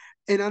issue,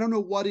 and I don't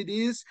know what it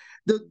is.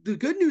 The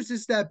good news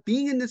is that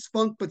being in this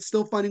funk but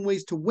still finding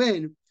ways to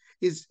win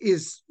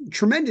is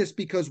tremendous,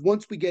 because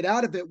once we get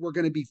out of it, we're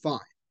going to be fine.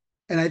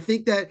 And I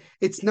think that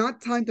it's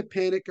not time to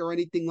panic or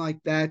anything like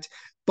that.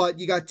 But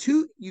you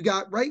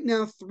got right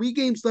now 3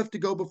 games left to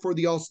go before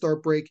the All-Star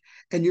break,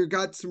 and you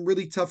got some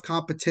really tough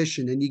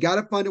competition. And you got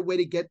to find a way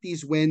to get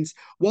these wins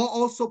while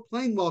also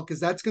playing well, because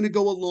that's going to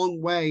go a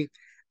long way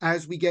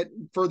as we get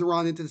further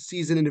on into the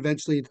season and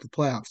eventually into the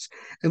playoffs.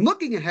 And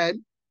looking ahead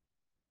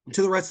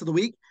to the rest of the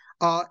week,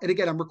 and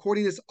again, I'm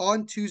recording this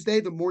on Tuesday,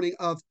 the morning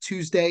of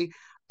Tuesday,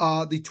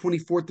 the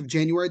 24th of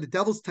January. The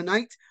Devils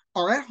tonight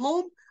are at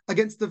home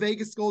against the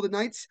Vegas Golden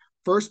Knights,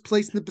 first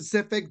place in the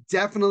Pacific,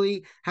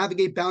 definitely having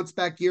a bounce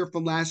back year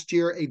from last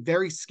year, a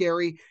very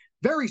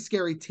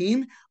scary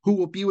team who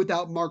will be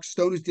without Mark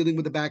Stone, who's dealing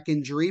with a back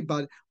injury,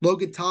 but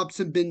Logan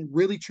Thompson been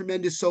really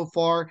tremendous so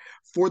far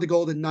for the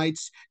Golden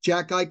Knights.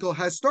 Jack Eichel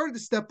has started to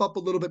step up a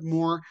little bit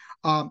more.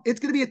 It's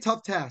going to be a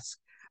tough task.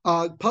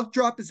 Puck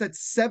drop is at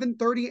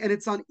 7:30, and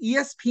it's on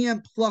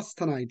ESPN Plus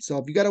tonight. So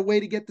if you got a way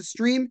to get the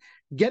stream,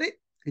 get it,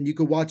 and you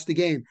can watch the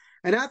game.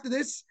 And after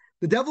this,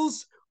 the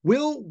Devils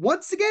will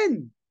once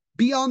again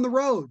be on the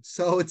road.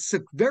 So it's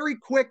a very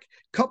quick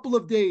couple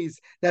of days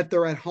that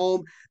they're at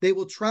home. They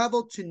will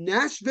travel to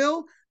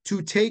Nashville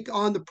to take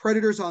on the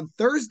Predators on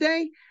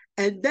Thursday.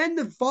 And then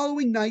the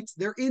following nights,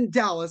 they're in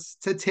Dallas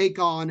to take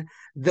on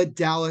the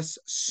Dallas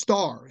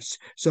Stars.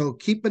 So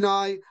keep an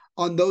eye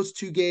on those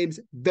 2 games,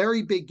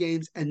 very big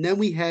games. And then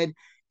we head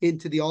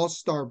into the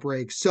All-Star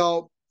break.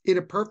 So in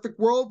a perfect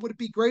world, would it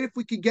be great if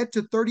we could get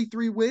to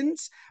 33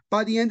 wins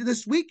by the end of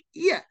this week?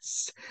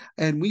 Yes.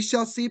 And we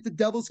shall see if the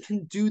Devils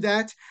can do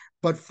that.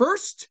 But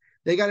first,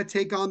 they got to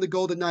take on the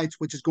Golden Knights,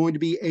 which is going to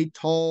be a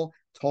tall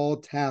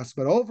task.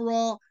 But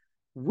overall,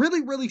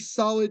 really, really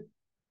solid,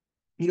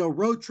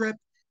 road trip.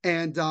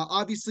 And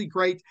obviously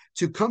great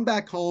to come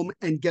back home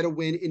and get a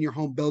win in your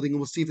home building. And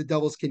we'll see if the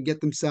Devils can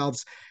get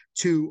themselves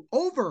to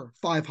over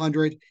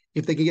 500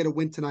 if they can get a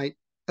win tonight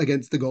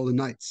against the Golden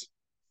Knights.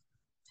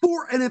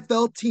 4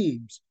 NFL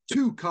teams,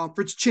 2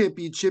 conference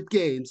championship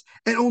games,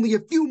 and only a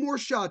few more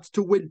shots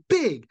to win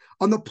big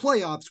on the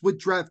playoffs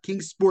with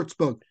DraftKings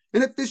Sportsbook,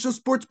 an official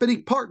sports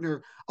betting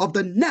partner of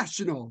the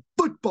National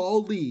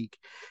Football League.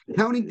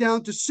 Counting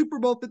down to Super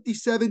Bowl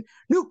 57,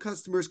 new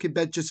customers can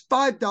bet just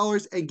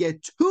 $5 and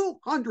get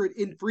 $200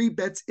 in free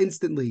bets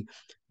instantly.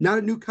 Not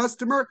a new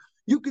customer?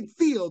 You can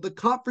feel the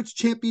conference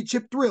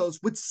championship thrills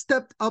with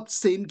stepped-up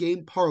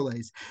same-game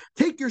parlays.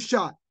 Take your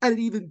shot at an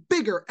even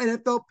bigger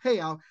NFL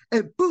payout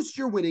and boost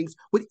your winnings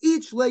with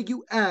each leg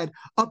you add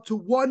up to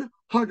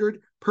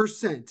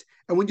 100%.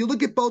 And when you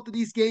look at both of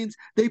these games,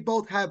 they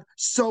both have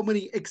so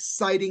many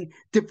exciting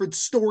different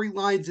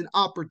storylines and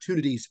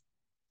opportunities.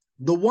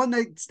 The one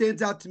that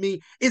stands out to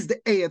me is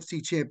the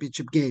AFC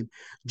Championship game.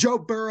 Joe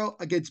Burrow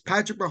against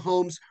Patrick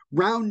Mahomes,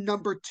 round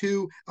number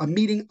 2, a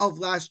meeting of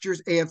last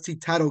year's AFC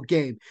title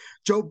game.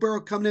 Joe Burrow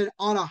coming in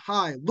on a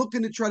high,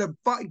 looking to try to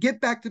get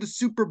back to the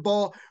Super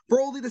Bowl for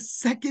only the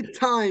second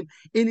time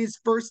in his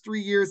first 3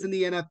 years in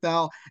the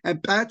NFL.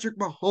 And Patrick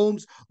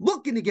Mahomes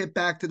looking to get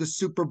back to the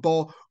Super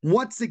Bowl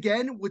once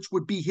again, which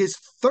would be his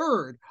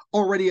third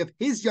already of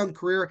his young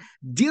career,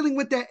 dealing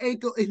with that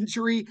ankle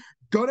injury.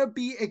 Gonna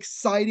be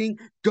exciting,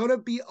 gonna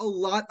be a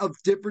lot of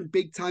different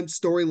big-time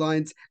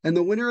storylines, and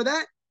the winner of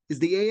that is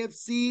the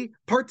AFC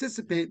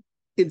participant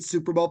in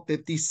Super Bowl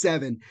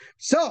 57.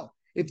 So,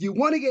 if you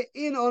want to get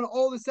in on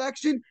all this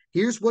action,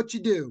 here's what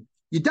you do.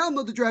 You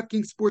download the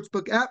DraftKings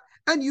Sportsbook app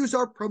and use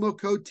our promo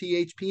code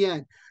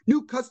THPN.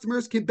 New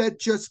customers can bet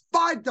just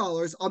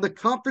 $5 on the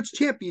conference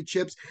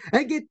championships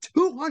and get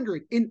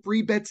 $200 in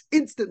free bets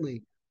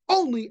instantly,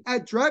 only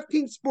at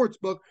DraftKings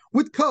Sportsbook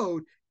with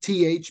code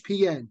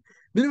THPN.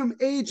 Minimum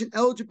age and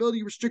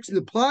eligibility restrictions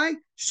apply.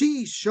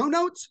 See show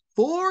notes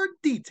for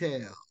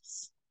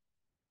details.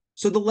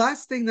 So the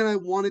last thing that I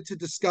wanted to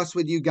discuss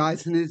with you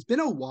guys, and it's been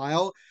a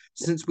while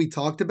since we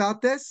talked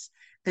about this,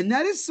 and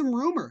that is some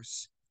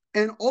rumors.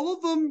 And all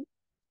of them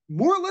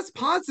more or less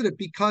positive,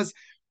 because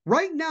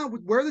right now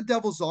with where the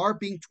Devils are,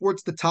 being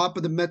towards the top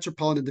of the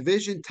Metropolitan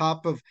Division,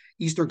 top of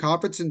Eastern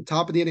Conference, and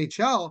top of the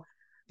NHL,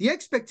 the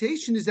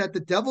expectation is that the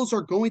Devils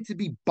are going to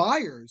be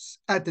buyers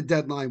at the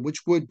deadline,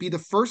 which would be the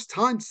first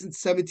time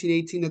since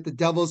 17-18 that the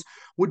Devils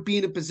would be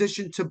in a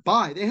position to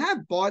buy. They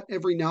have bought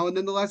every now and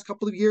then the last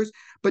couple of years,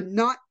 but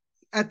not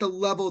at the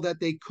level that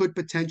they could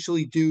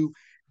potentially do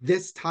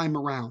this time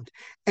around.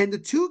 And the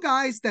two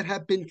guys that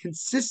have been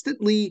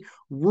consistently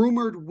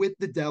rumored with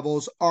the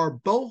Devils are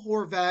Bo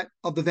Horvat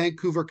of the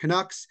Vancouver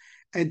Canucks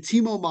and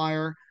Timo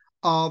Meier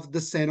of the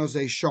San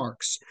Jose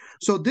Sharks.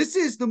 So this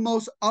is the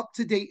most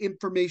up-to-date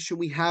information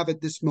we have at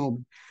this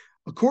moment.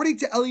 According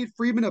to Elliot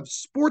Friedman of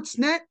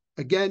Sportsnet,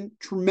 again,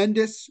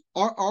 tremendous,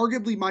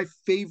 arguably my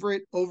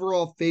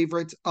overall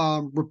favorite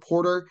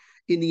reporter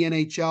in the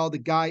NHL. The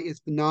guy is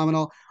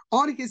phenomenal.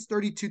 On his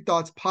 32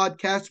 Thoughts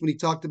podcast, when he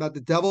talked about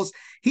the Devils,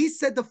 he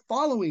said the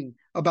following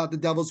about the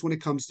Devils when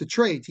it comes to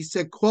trades. He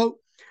said, quote,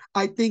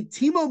 "I think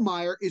Timo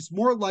Meier is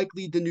more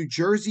likely the New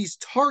Jersey's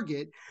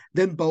target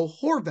than Bo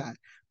Horvat,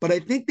 but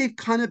I think they've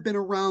kind of been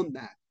around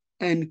that,"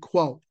 end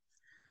quote.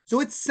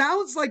 So it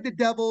sounds like the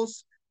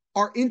Devils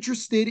are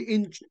interested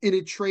in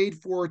a trade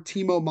for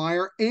Timo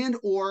Meier and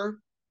or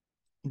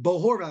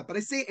Bo Horvat. But I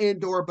say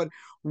and or, but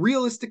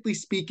realistically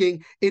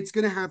speaking, it's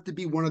going to have to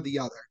be one or the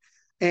other.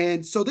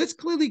 And so this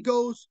clearly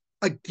goes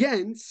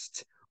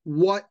against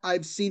what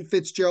I've seen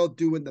Fitzgerald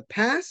do in the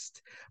past,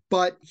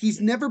 but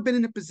he's never been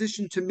in a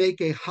position to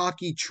make a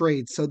hockey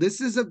trade. So this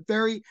is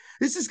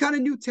kind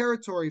of new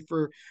territory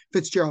for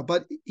Fitzgerald.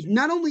 But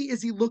not only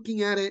is he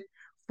looking at it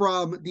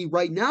from the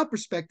right now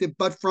perspective,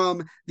 but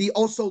from the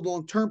also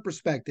long-term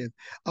perspective,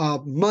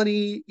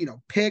 money,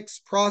 picks,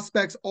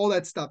 prospects, all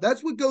that stuff.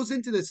 That's what goes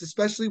into this,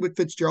 especially with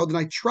Fitzgerald. And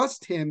I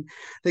trust him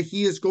that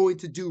he is going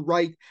to do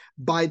right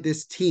by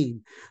this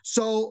team.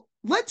 So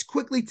let's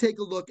quickly take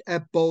a look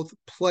at both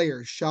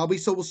players, shall we?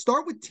 So we'll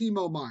start with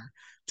Timo Meier.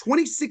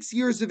 26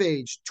 years of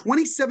age,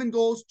 27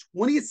 goals,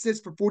 20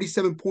 assists for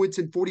 47 points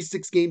in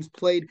 46 games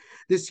played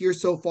this year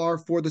so far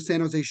for the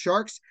San Jose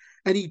Sharks.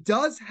 And he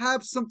does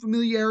have some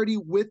familiarity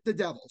with the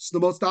Devils. The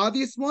most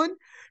obvious one,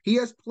 he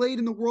has played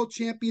in the World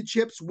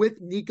Championships with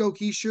Nico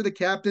Hischier, the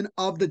captain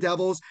of the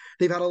Devils.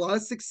 They've had a lot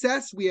of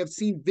success. We have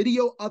seen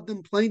video of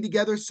them playing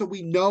together, so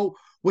we know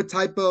what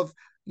type of,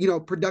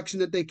 production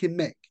that they can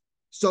make.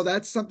 So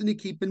that's something to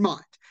keep in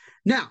mind.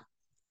 Now,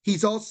 he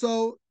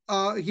also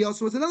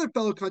has another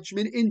fellow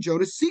countryman in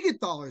Jonas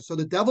Siegenthaler. So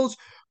the Devils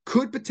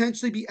could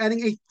potentially be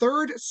adding a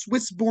third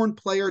Swiss-born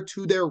player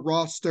to their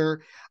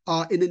roster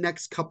in the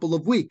next couple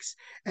of weeks.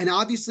 And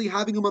obviously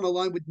having him on a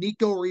line with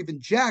Nico or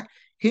even Jack,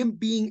 him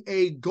being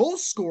a goal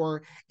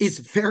scorer is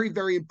very,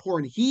 very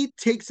important. He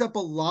takes up a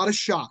lot of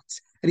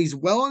shots, and he's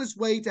well on his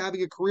way to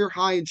having a career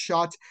high in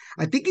shots.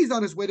 I think he's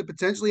on his way to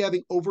potentially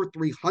having over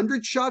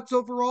 300 shots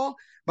overall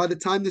by the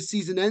time the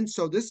season ends.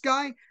 So this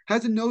guy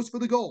has a nose for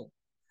the goal.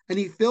 And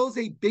he fills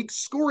a big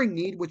scoring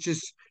need, which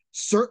is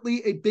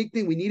certainly a big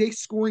thing. We need a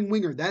scoring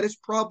winger. That is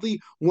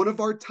probably one of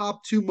our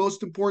top two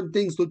most important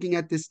things looking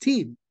at this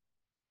team.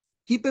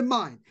 Keep in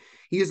mind,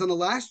 he is on the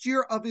last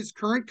year of his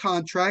current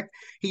contract.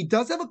 He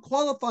does have a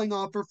qualifying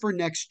offer for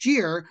next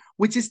year,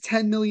 which is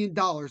 $10 million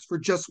for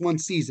just one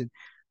season.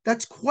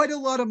 That's quite a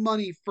lot of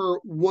money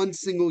for one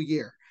single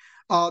year.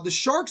 The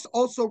Sharks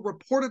also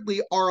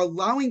reportedly are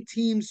allowing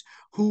teams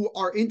who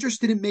are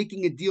interested in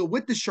making a deal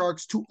with the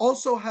Sharks to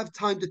also have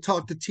time to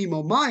talk to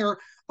Timo Meier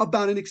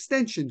about an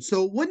extension.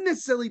 So it wouldn't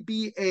necessarily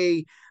be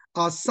a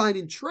sign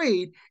and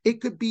trade.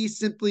 It could be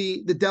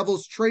simply the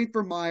Devils trade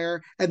for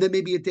Meier, and then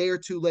maybe a day or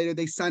two later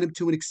they sign him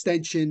to an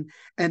extension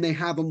and they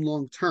have him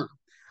long term.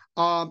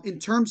 In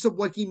terms of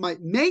what he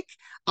might make,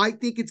 I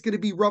think it's going to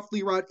be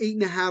roughly around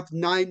 $8.5,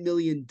 $9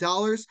 million,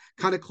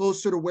 kind of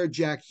closer to where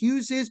Jack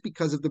Hughes is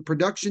because of the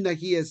production that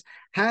he has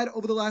had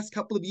over the last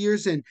couple of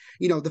years and,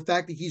 the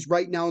fact that he's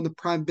right now in the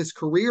prime of his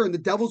career. And the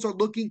Devils are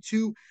looking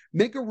to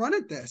make a run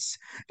at this.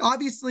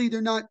 Obviously,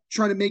 they're not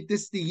trying to make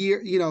this the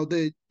year,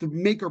 the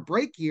make or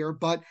break year,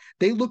 but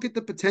they look at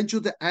the potential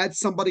to add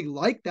somebody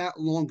like that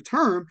long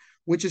term,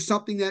 which is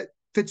something that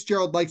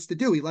Fitzgerald likes to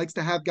do. He likes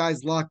to have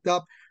guys locked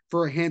up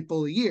for a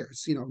handful of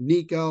years,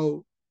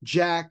 Nico,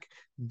 Jack,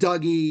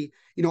 Dougie,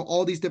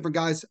 all these different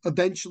guys,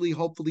 eventually,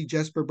 hopefully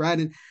Jesper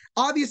Bratt. And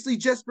obviously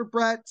Jesper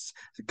Bratt's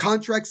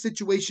contract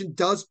situation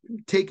does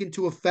take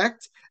into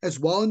effect as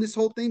well in this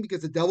whole thing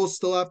because the Devils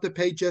still have to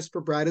pay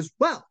Jesper Bratt as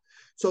well.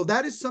 So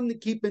that is something to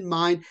keep in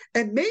mind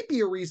and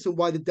maybe a reason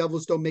why the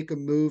Devils don't make a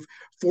move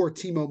for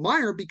Timo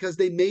Meier because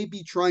they may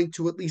be trying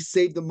to at least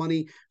save the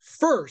money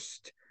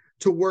first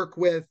to work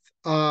with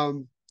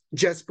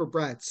Jesper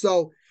Bratt.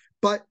 So,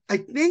 but I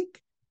think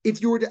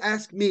if you were to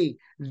ask me,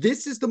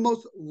 this is the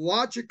most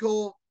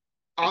logical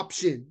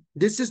option.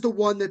 This is the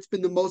one that's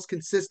been the most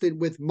consistent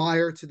with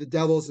Meier to the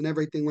Devils and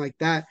everything like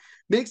that.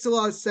 Makes a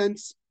lot of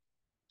sense.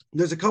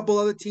 There's a couple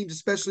other teams,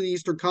 especially in the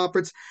Eastern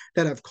Conference,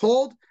 that have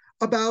called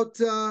about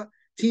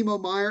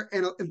Timo Meier.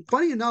 And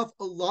funny enough,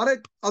 a lot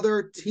of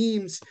other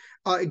teams,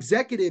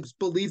 executives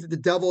believe that the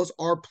Devils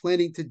are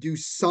planning to do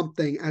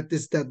something at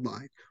this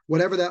deadline,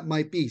 whatever that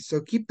might be.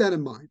 So keep that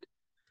in mind.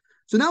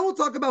 So now we'll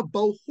talk about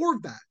Bo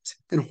Horvat.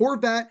 And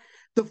Horvat,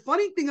 the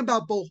funny thing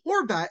about Bo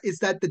Horvat is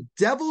that the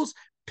Devils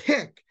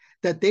pick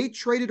that they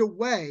traded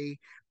away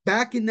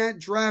back in that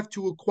draft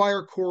to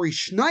acquire Corey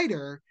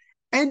Schneider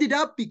ended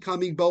up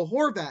becoming Bo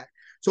Horvat.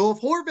 So if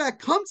Horvat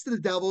comes to the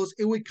Devils,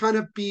 it would kind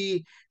of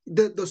be,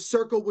 the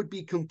circle would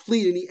be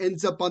complete and he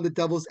ends up on the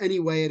Devils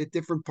anyway at a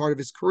different part of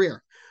his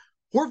career.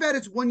 Horvat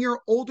is 1 year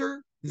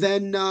older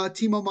than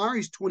Timo Meier.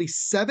 He's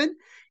 27.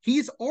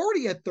 He's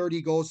already at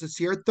 30 goals this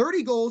year.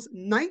 30 goals,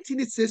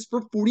 19 assists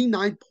for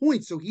 49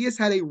 points. So he has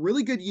had a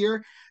really good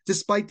year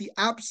despite the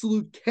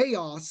absolute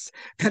chaos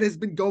that has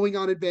been going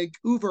on in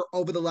Vancouver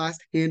over the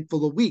last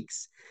handful of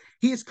weeks.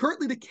 He is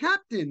currently the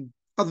captain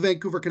of the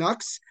Vancouver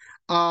Canucks.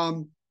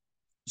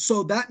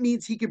 So that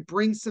means he could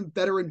bring some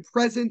veteran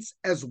presence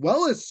as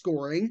well as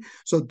scoring.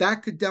 So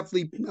that could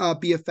definitely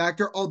be a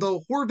factor.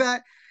 Although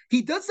Horvat,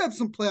 he does have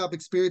some playoff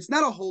experience,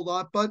 not a whole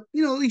lot, but,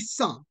 at least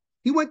some.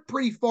 He went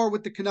pretty far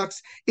with the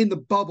Canucks in the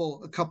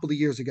bubble a couple of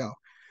years ago.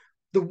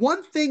 The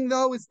one thing,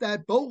 though, is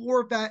that Bo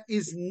Horvat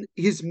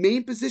his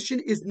main position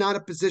is not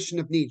a position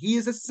of need. He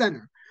is a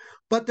center.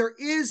 But there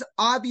is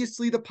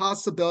obviously the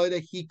possibility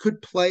that he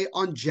could play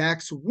on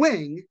Jack's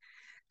wing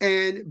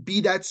and be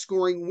that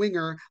scoring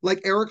winger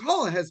like Erik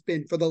Haula has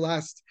been for the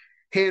last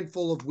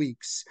handful of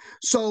weeks.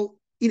 So,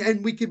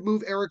 and we could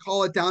move Erik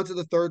Haula down to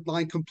the third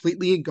line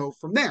completely and go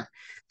from there.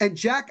 And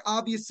Jack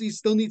obviously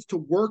still needs to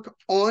work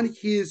on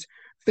his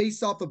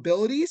face-off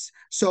abilities.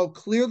 So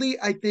clearly,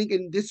 I think,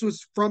 and this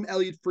was from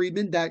Elliot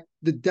Friedman, that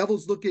the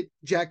Devils look at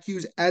Jack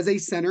Hughes as a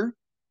center.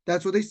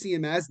 That's what they see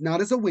him as,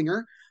 not as a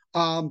winger.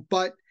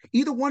 But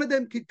either one of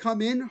them could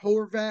come in,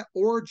 Horvat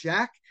or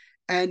Jack,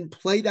 and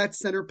play that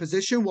center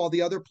position while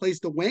the other plays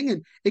the wing,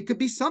 and it could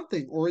be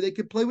something. Or they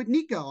could play with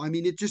Nico. I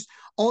mean, it just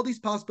all these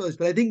possibilities.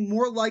 But I think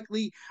more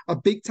likely a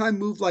big-time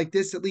move like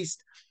this, at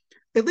least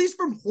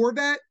from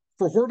Horvat,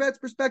 for Horvat's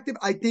perspective,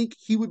 I think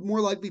he would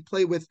more likely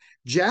play with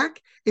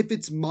Jack. If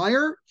it's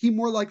Meier, he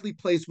more likely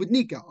plays with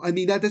Nico. I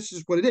mean, that's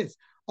just what it is.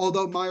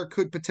 Although Meier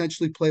could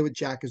potentially play with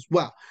Jack as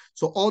well.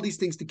 So all these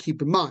things to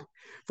keep in mind.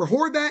 For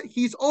Horvat,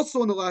 he's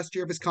also in the last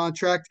year of his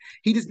contract.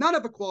 He does not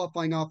have a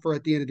qualifying offer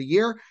at the end of the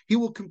year. He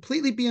will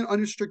completely be an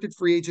unrestricted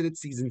free agent at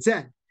season's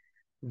end.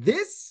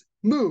 This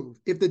move,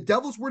 if the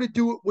Devils were to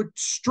do it, would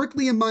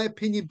strictly, in my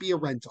opinion, be a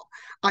rental.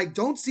 I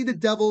don't see the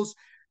Devils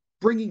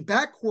bringing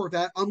back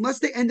Horvat unless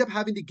they end up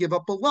having to give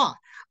up a lot.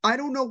 I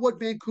don't know what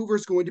Vancouver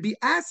is going to be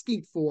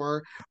asking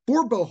for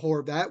Bo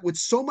Horvat with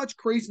so much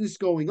craziness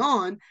going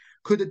on.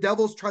 Could the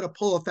Devils try to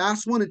pull a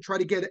fast one and try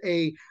to get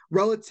a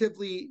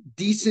relatively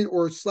decent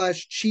or /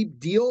 cheap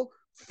deal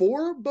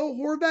for Bo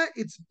Horvat?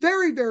 It's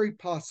very, very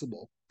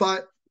possible,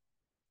 but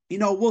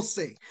we'll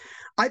see.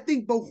 I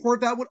think Bo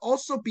Horvat would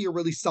also be a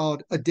really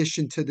solid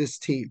addition to this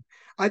team.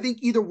 I think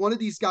either one of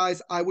these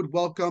guys I would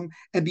welcome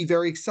and be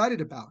very excited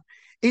about.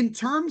 In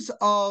terms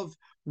of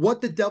what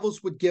the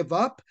Devils would give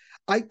up,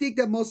 I think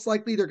that most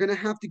likely they're going to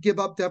have to give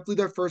up definitely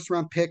their first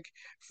round pick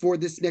for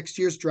this next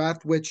year's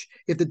draft, which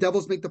if the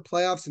Devils make the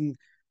playoffs and,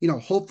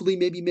 hopefully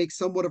maybe make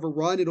somewhat of a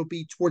run, it'll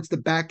be towards the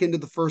back end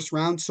of the first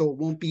round. So it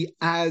won't be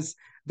as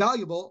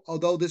valuable,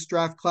 although this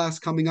draft class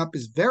coming up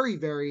is very,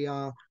 very,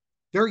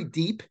 very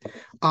deep.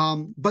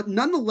 But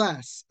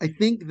nonetheless, I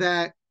think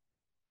that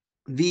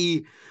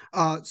the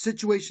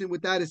situation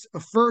with that is a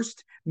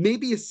first,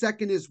 maybe a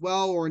second as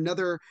well, or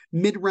another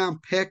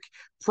mid-round pick,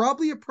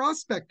 probably a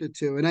prospect or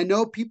two. And I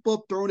know people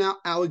have thrown out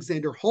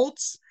Alexander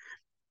Holtz.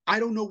 I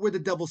don't know where the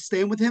Devils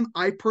stand with him.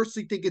 I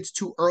personally think it's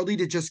too early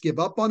to just give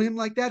up on him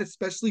like that,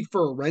 especially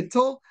for a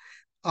rental.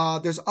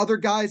 There's other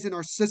guys in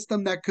our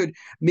system that could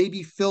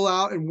maybe fill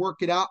out and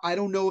work it out. I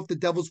don't know if the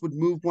Devils would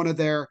move one of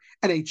their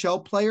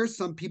NHL players.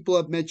 Some people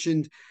have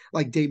mentioned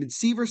like Damon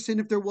Severson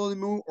if they're willing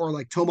to move, or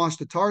like Tomas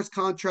Tatar's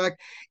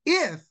contract.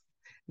 If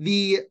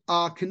the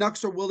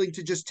Canucks are willing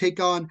to just take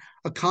on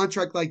a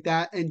contract like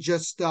that and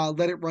just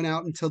let it run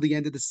out until the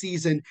end of the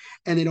season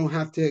and they don't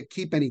have to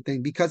keep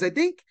anything. Because I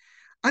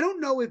don't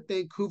know if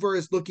Vancouver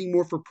is looking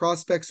more for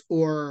prospects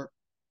or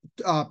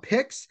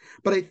picks,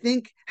 but I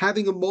think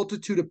having a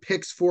multitude of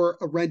picks for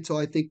a rental,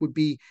 I think would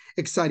be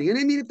exciting. And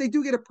I mean, if they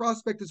do get a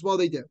prospect as well,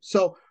 they do.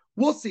 So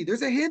we'll see.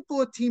 There's a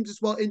handful of teams as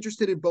well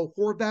interested in Bo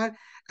Horvat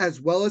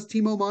as well as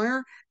Timo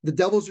Meier. The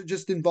Devils are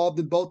just involved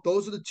in both.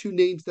 Those are the two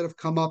names that have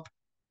come up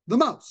the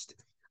most.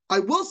 I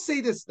will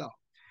say this though.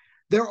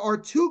 There are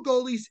two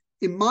goalies,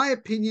 in my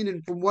opinion,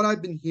 and from what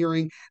I've been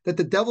hearing, that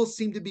the Devils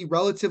seem to be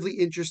relatively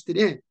interested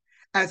in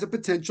as a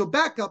potential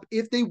backup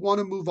if they want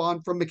to move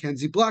on from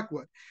Mackenzie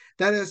Blackwood.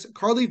 That is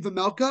Carly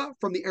Vejmelka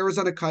from the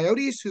Arizona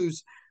Coyotes,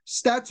 whose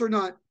stats are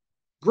not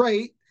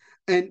great,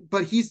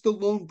 but he's the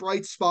lone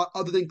bright spot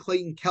other than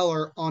Clayton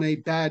Keller on a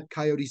bad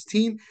Coyotes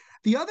team.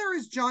 The other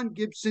is John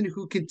Gibson,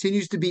 who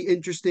continues to be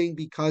interesting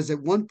because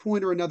at one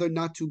point or another,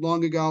 not too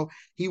long ago,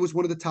 he was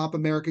one of the top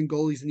American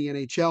goalies in the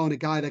NHL and a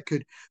guy that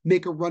could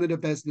make a run at a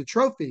Vezina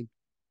Trophy.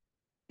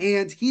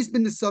 And he's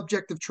been the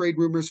subject of trade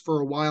rumors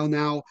for a while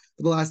now,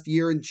 for the last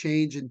year and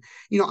change. And,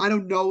 I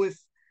don't know if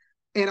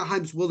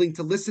Anaheim's willing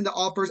to listen to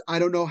offers. I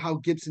don't know how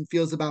Gibson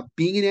feels about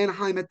being in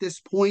Anaheim at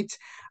this point.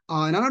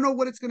 And I don't know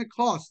what it's going to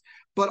cost.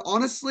 But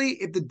honestly,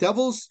 if the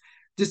Devils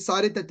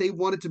decided that they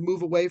wanted to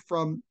move away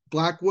from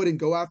Blackwood and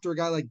go after a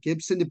guy like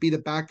Gibson to be the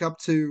backup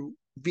to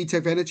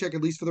Vitek Vanacek,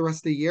 at least for the rest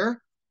of the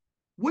year,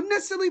 wouldn't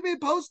necessarily be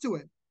opposed to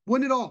it.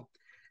 Wouldn't at all.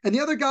 And the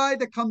other guy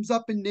that comes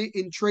up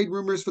in trade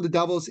rumors for the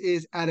Devils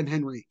is Adam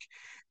Henrique.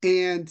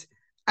 And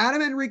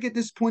Adam Henrique at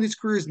this point in his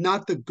career is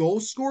not the goal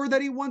scorer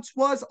that he once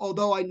was,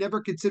 although I never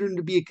considered him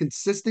to be a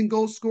consistent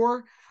goal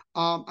scorer.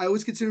 I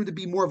always considered him to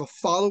be more of a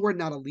follower,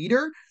 not a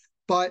leader.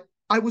 But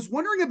I was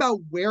wondering about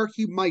where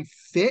he might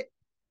fit.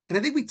 And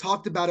I think we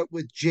talked about it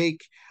with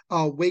Jake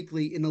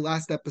Wakely in the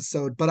last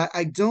episode, but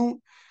I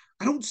don't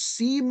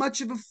see much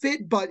of a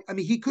fit. But I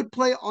mean, he could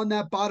play on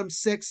that bottom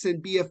six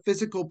and be a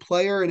physical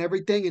player and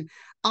everything. And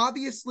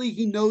obviously,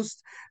 he knows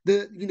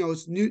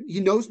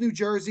New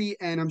Jersey,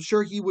 and I'm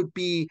sure he would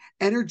be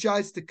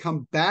energized to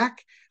come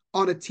back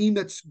on a team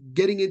that's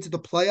getting into the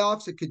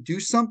playoffs. It could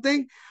do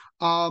something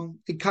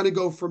and kind of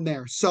go from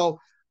there. So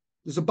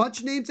there's a bunch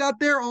of names out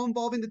there all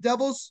involving the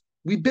Devils.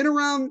 We've been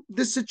around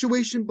this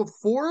situation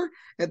before,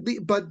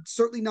 but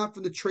certainly not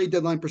from the trade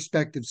deadline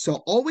perspective.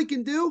 So all we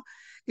can do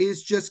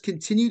is just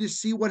continue to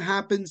see what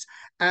happens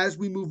as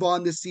we move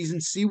on this season,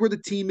 see where the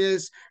team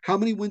is, how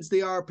many wins they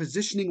are,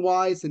 positioning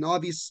wise, and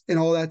obvious and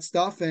all that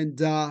stuff. And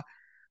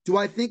do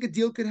I think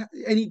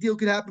any deal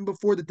could happen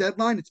before the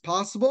deadline? It's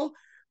possible,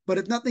 but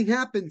if nothing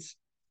happens,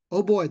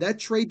 oh boy, that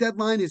trade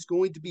deadline is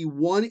going to be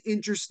one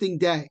interesting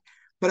day.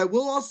 But I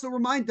will also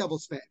remind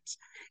Devils fans,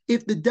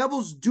 if the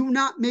Devils do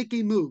not make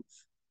a move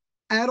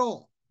at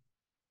all,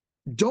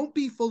 don't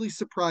be fully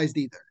surprised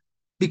either,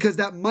 because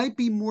that might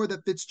be more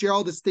that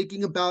Fitzgerald is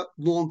thinking about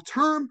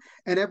long-term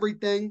and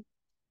everything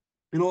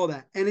and all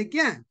that. And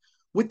again,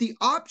 with the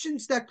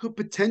options that could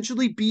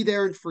potentially be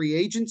there in free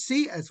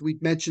agency, as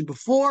we've mentioned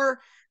before,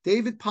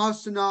 David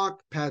Pastrnak,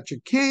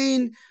 Patrick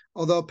Kane,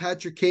 although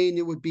Patrick Kane,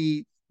 it would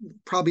be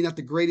probably not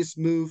the greatest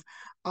move.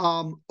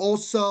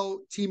 Also,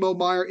 Timo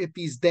Meier, if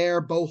he's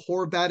there, Bo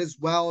Horvat as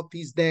well, if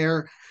he's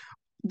there.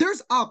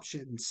 There's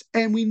options.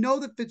 And we know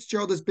that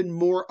Fitzgerald has been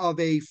more of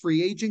a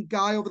free agent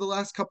guy over the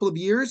last couple of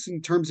years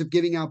in terms of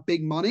giving out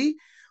big money,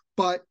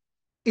 but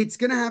it's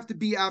going to have to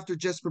be after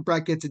Jesper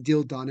Bratt gets a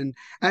deal done. And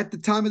at the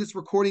time of this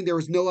recording, there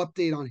was no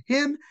update on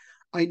him.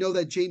 I know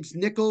that James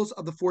Nichols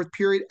of the Fourth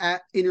Period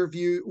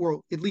interview,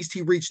 or at least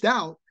he reached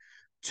out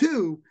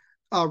to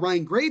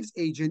Ryan Graves'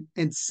 agent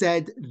and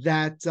said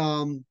that,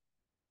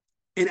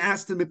 and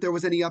asked him if there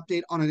was any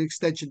update on an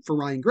extension for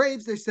Ryan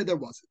Graves. They said there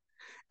wasn't,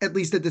 at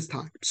least at this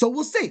time. So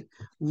we'll see.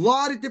 A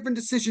lot of different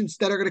decisions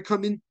that are going to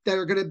come in, that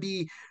are going to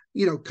be,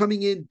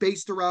 coming in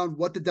based around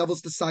what the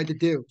Devils decide to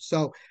do.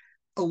 So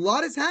a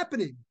lot is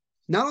happening,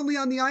 not only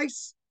on the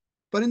ice,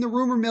 but in the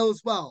rumor mill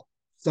as well.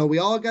 So we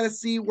all got to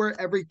see where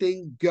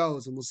everything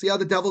goes, and we'll see how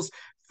the Devils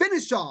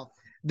finish off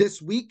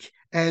this week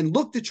and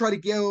look to try to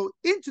go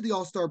into the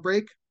All-Star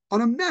break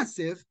on a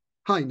massive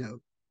high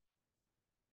note.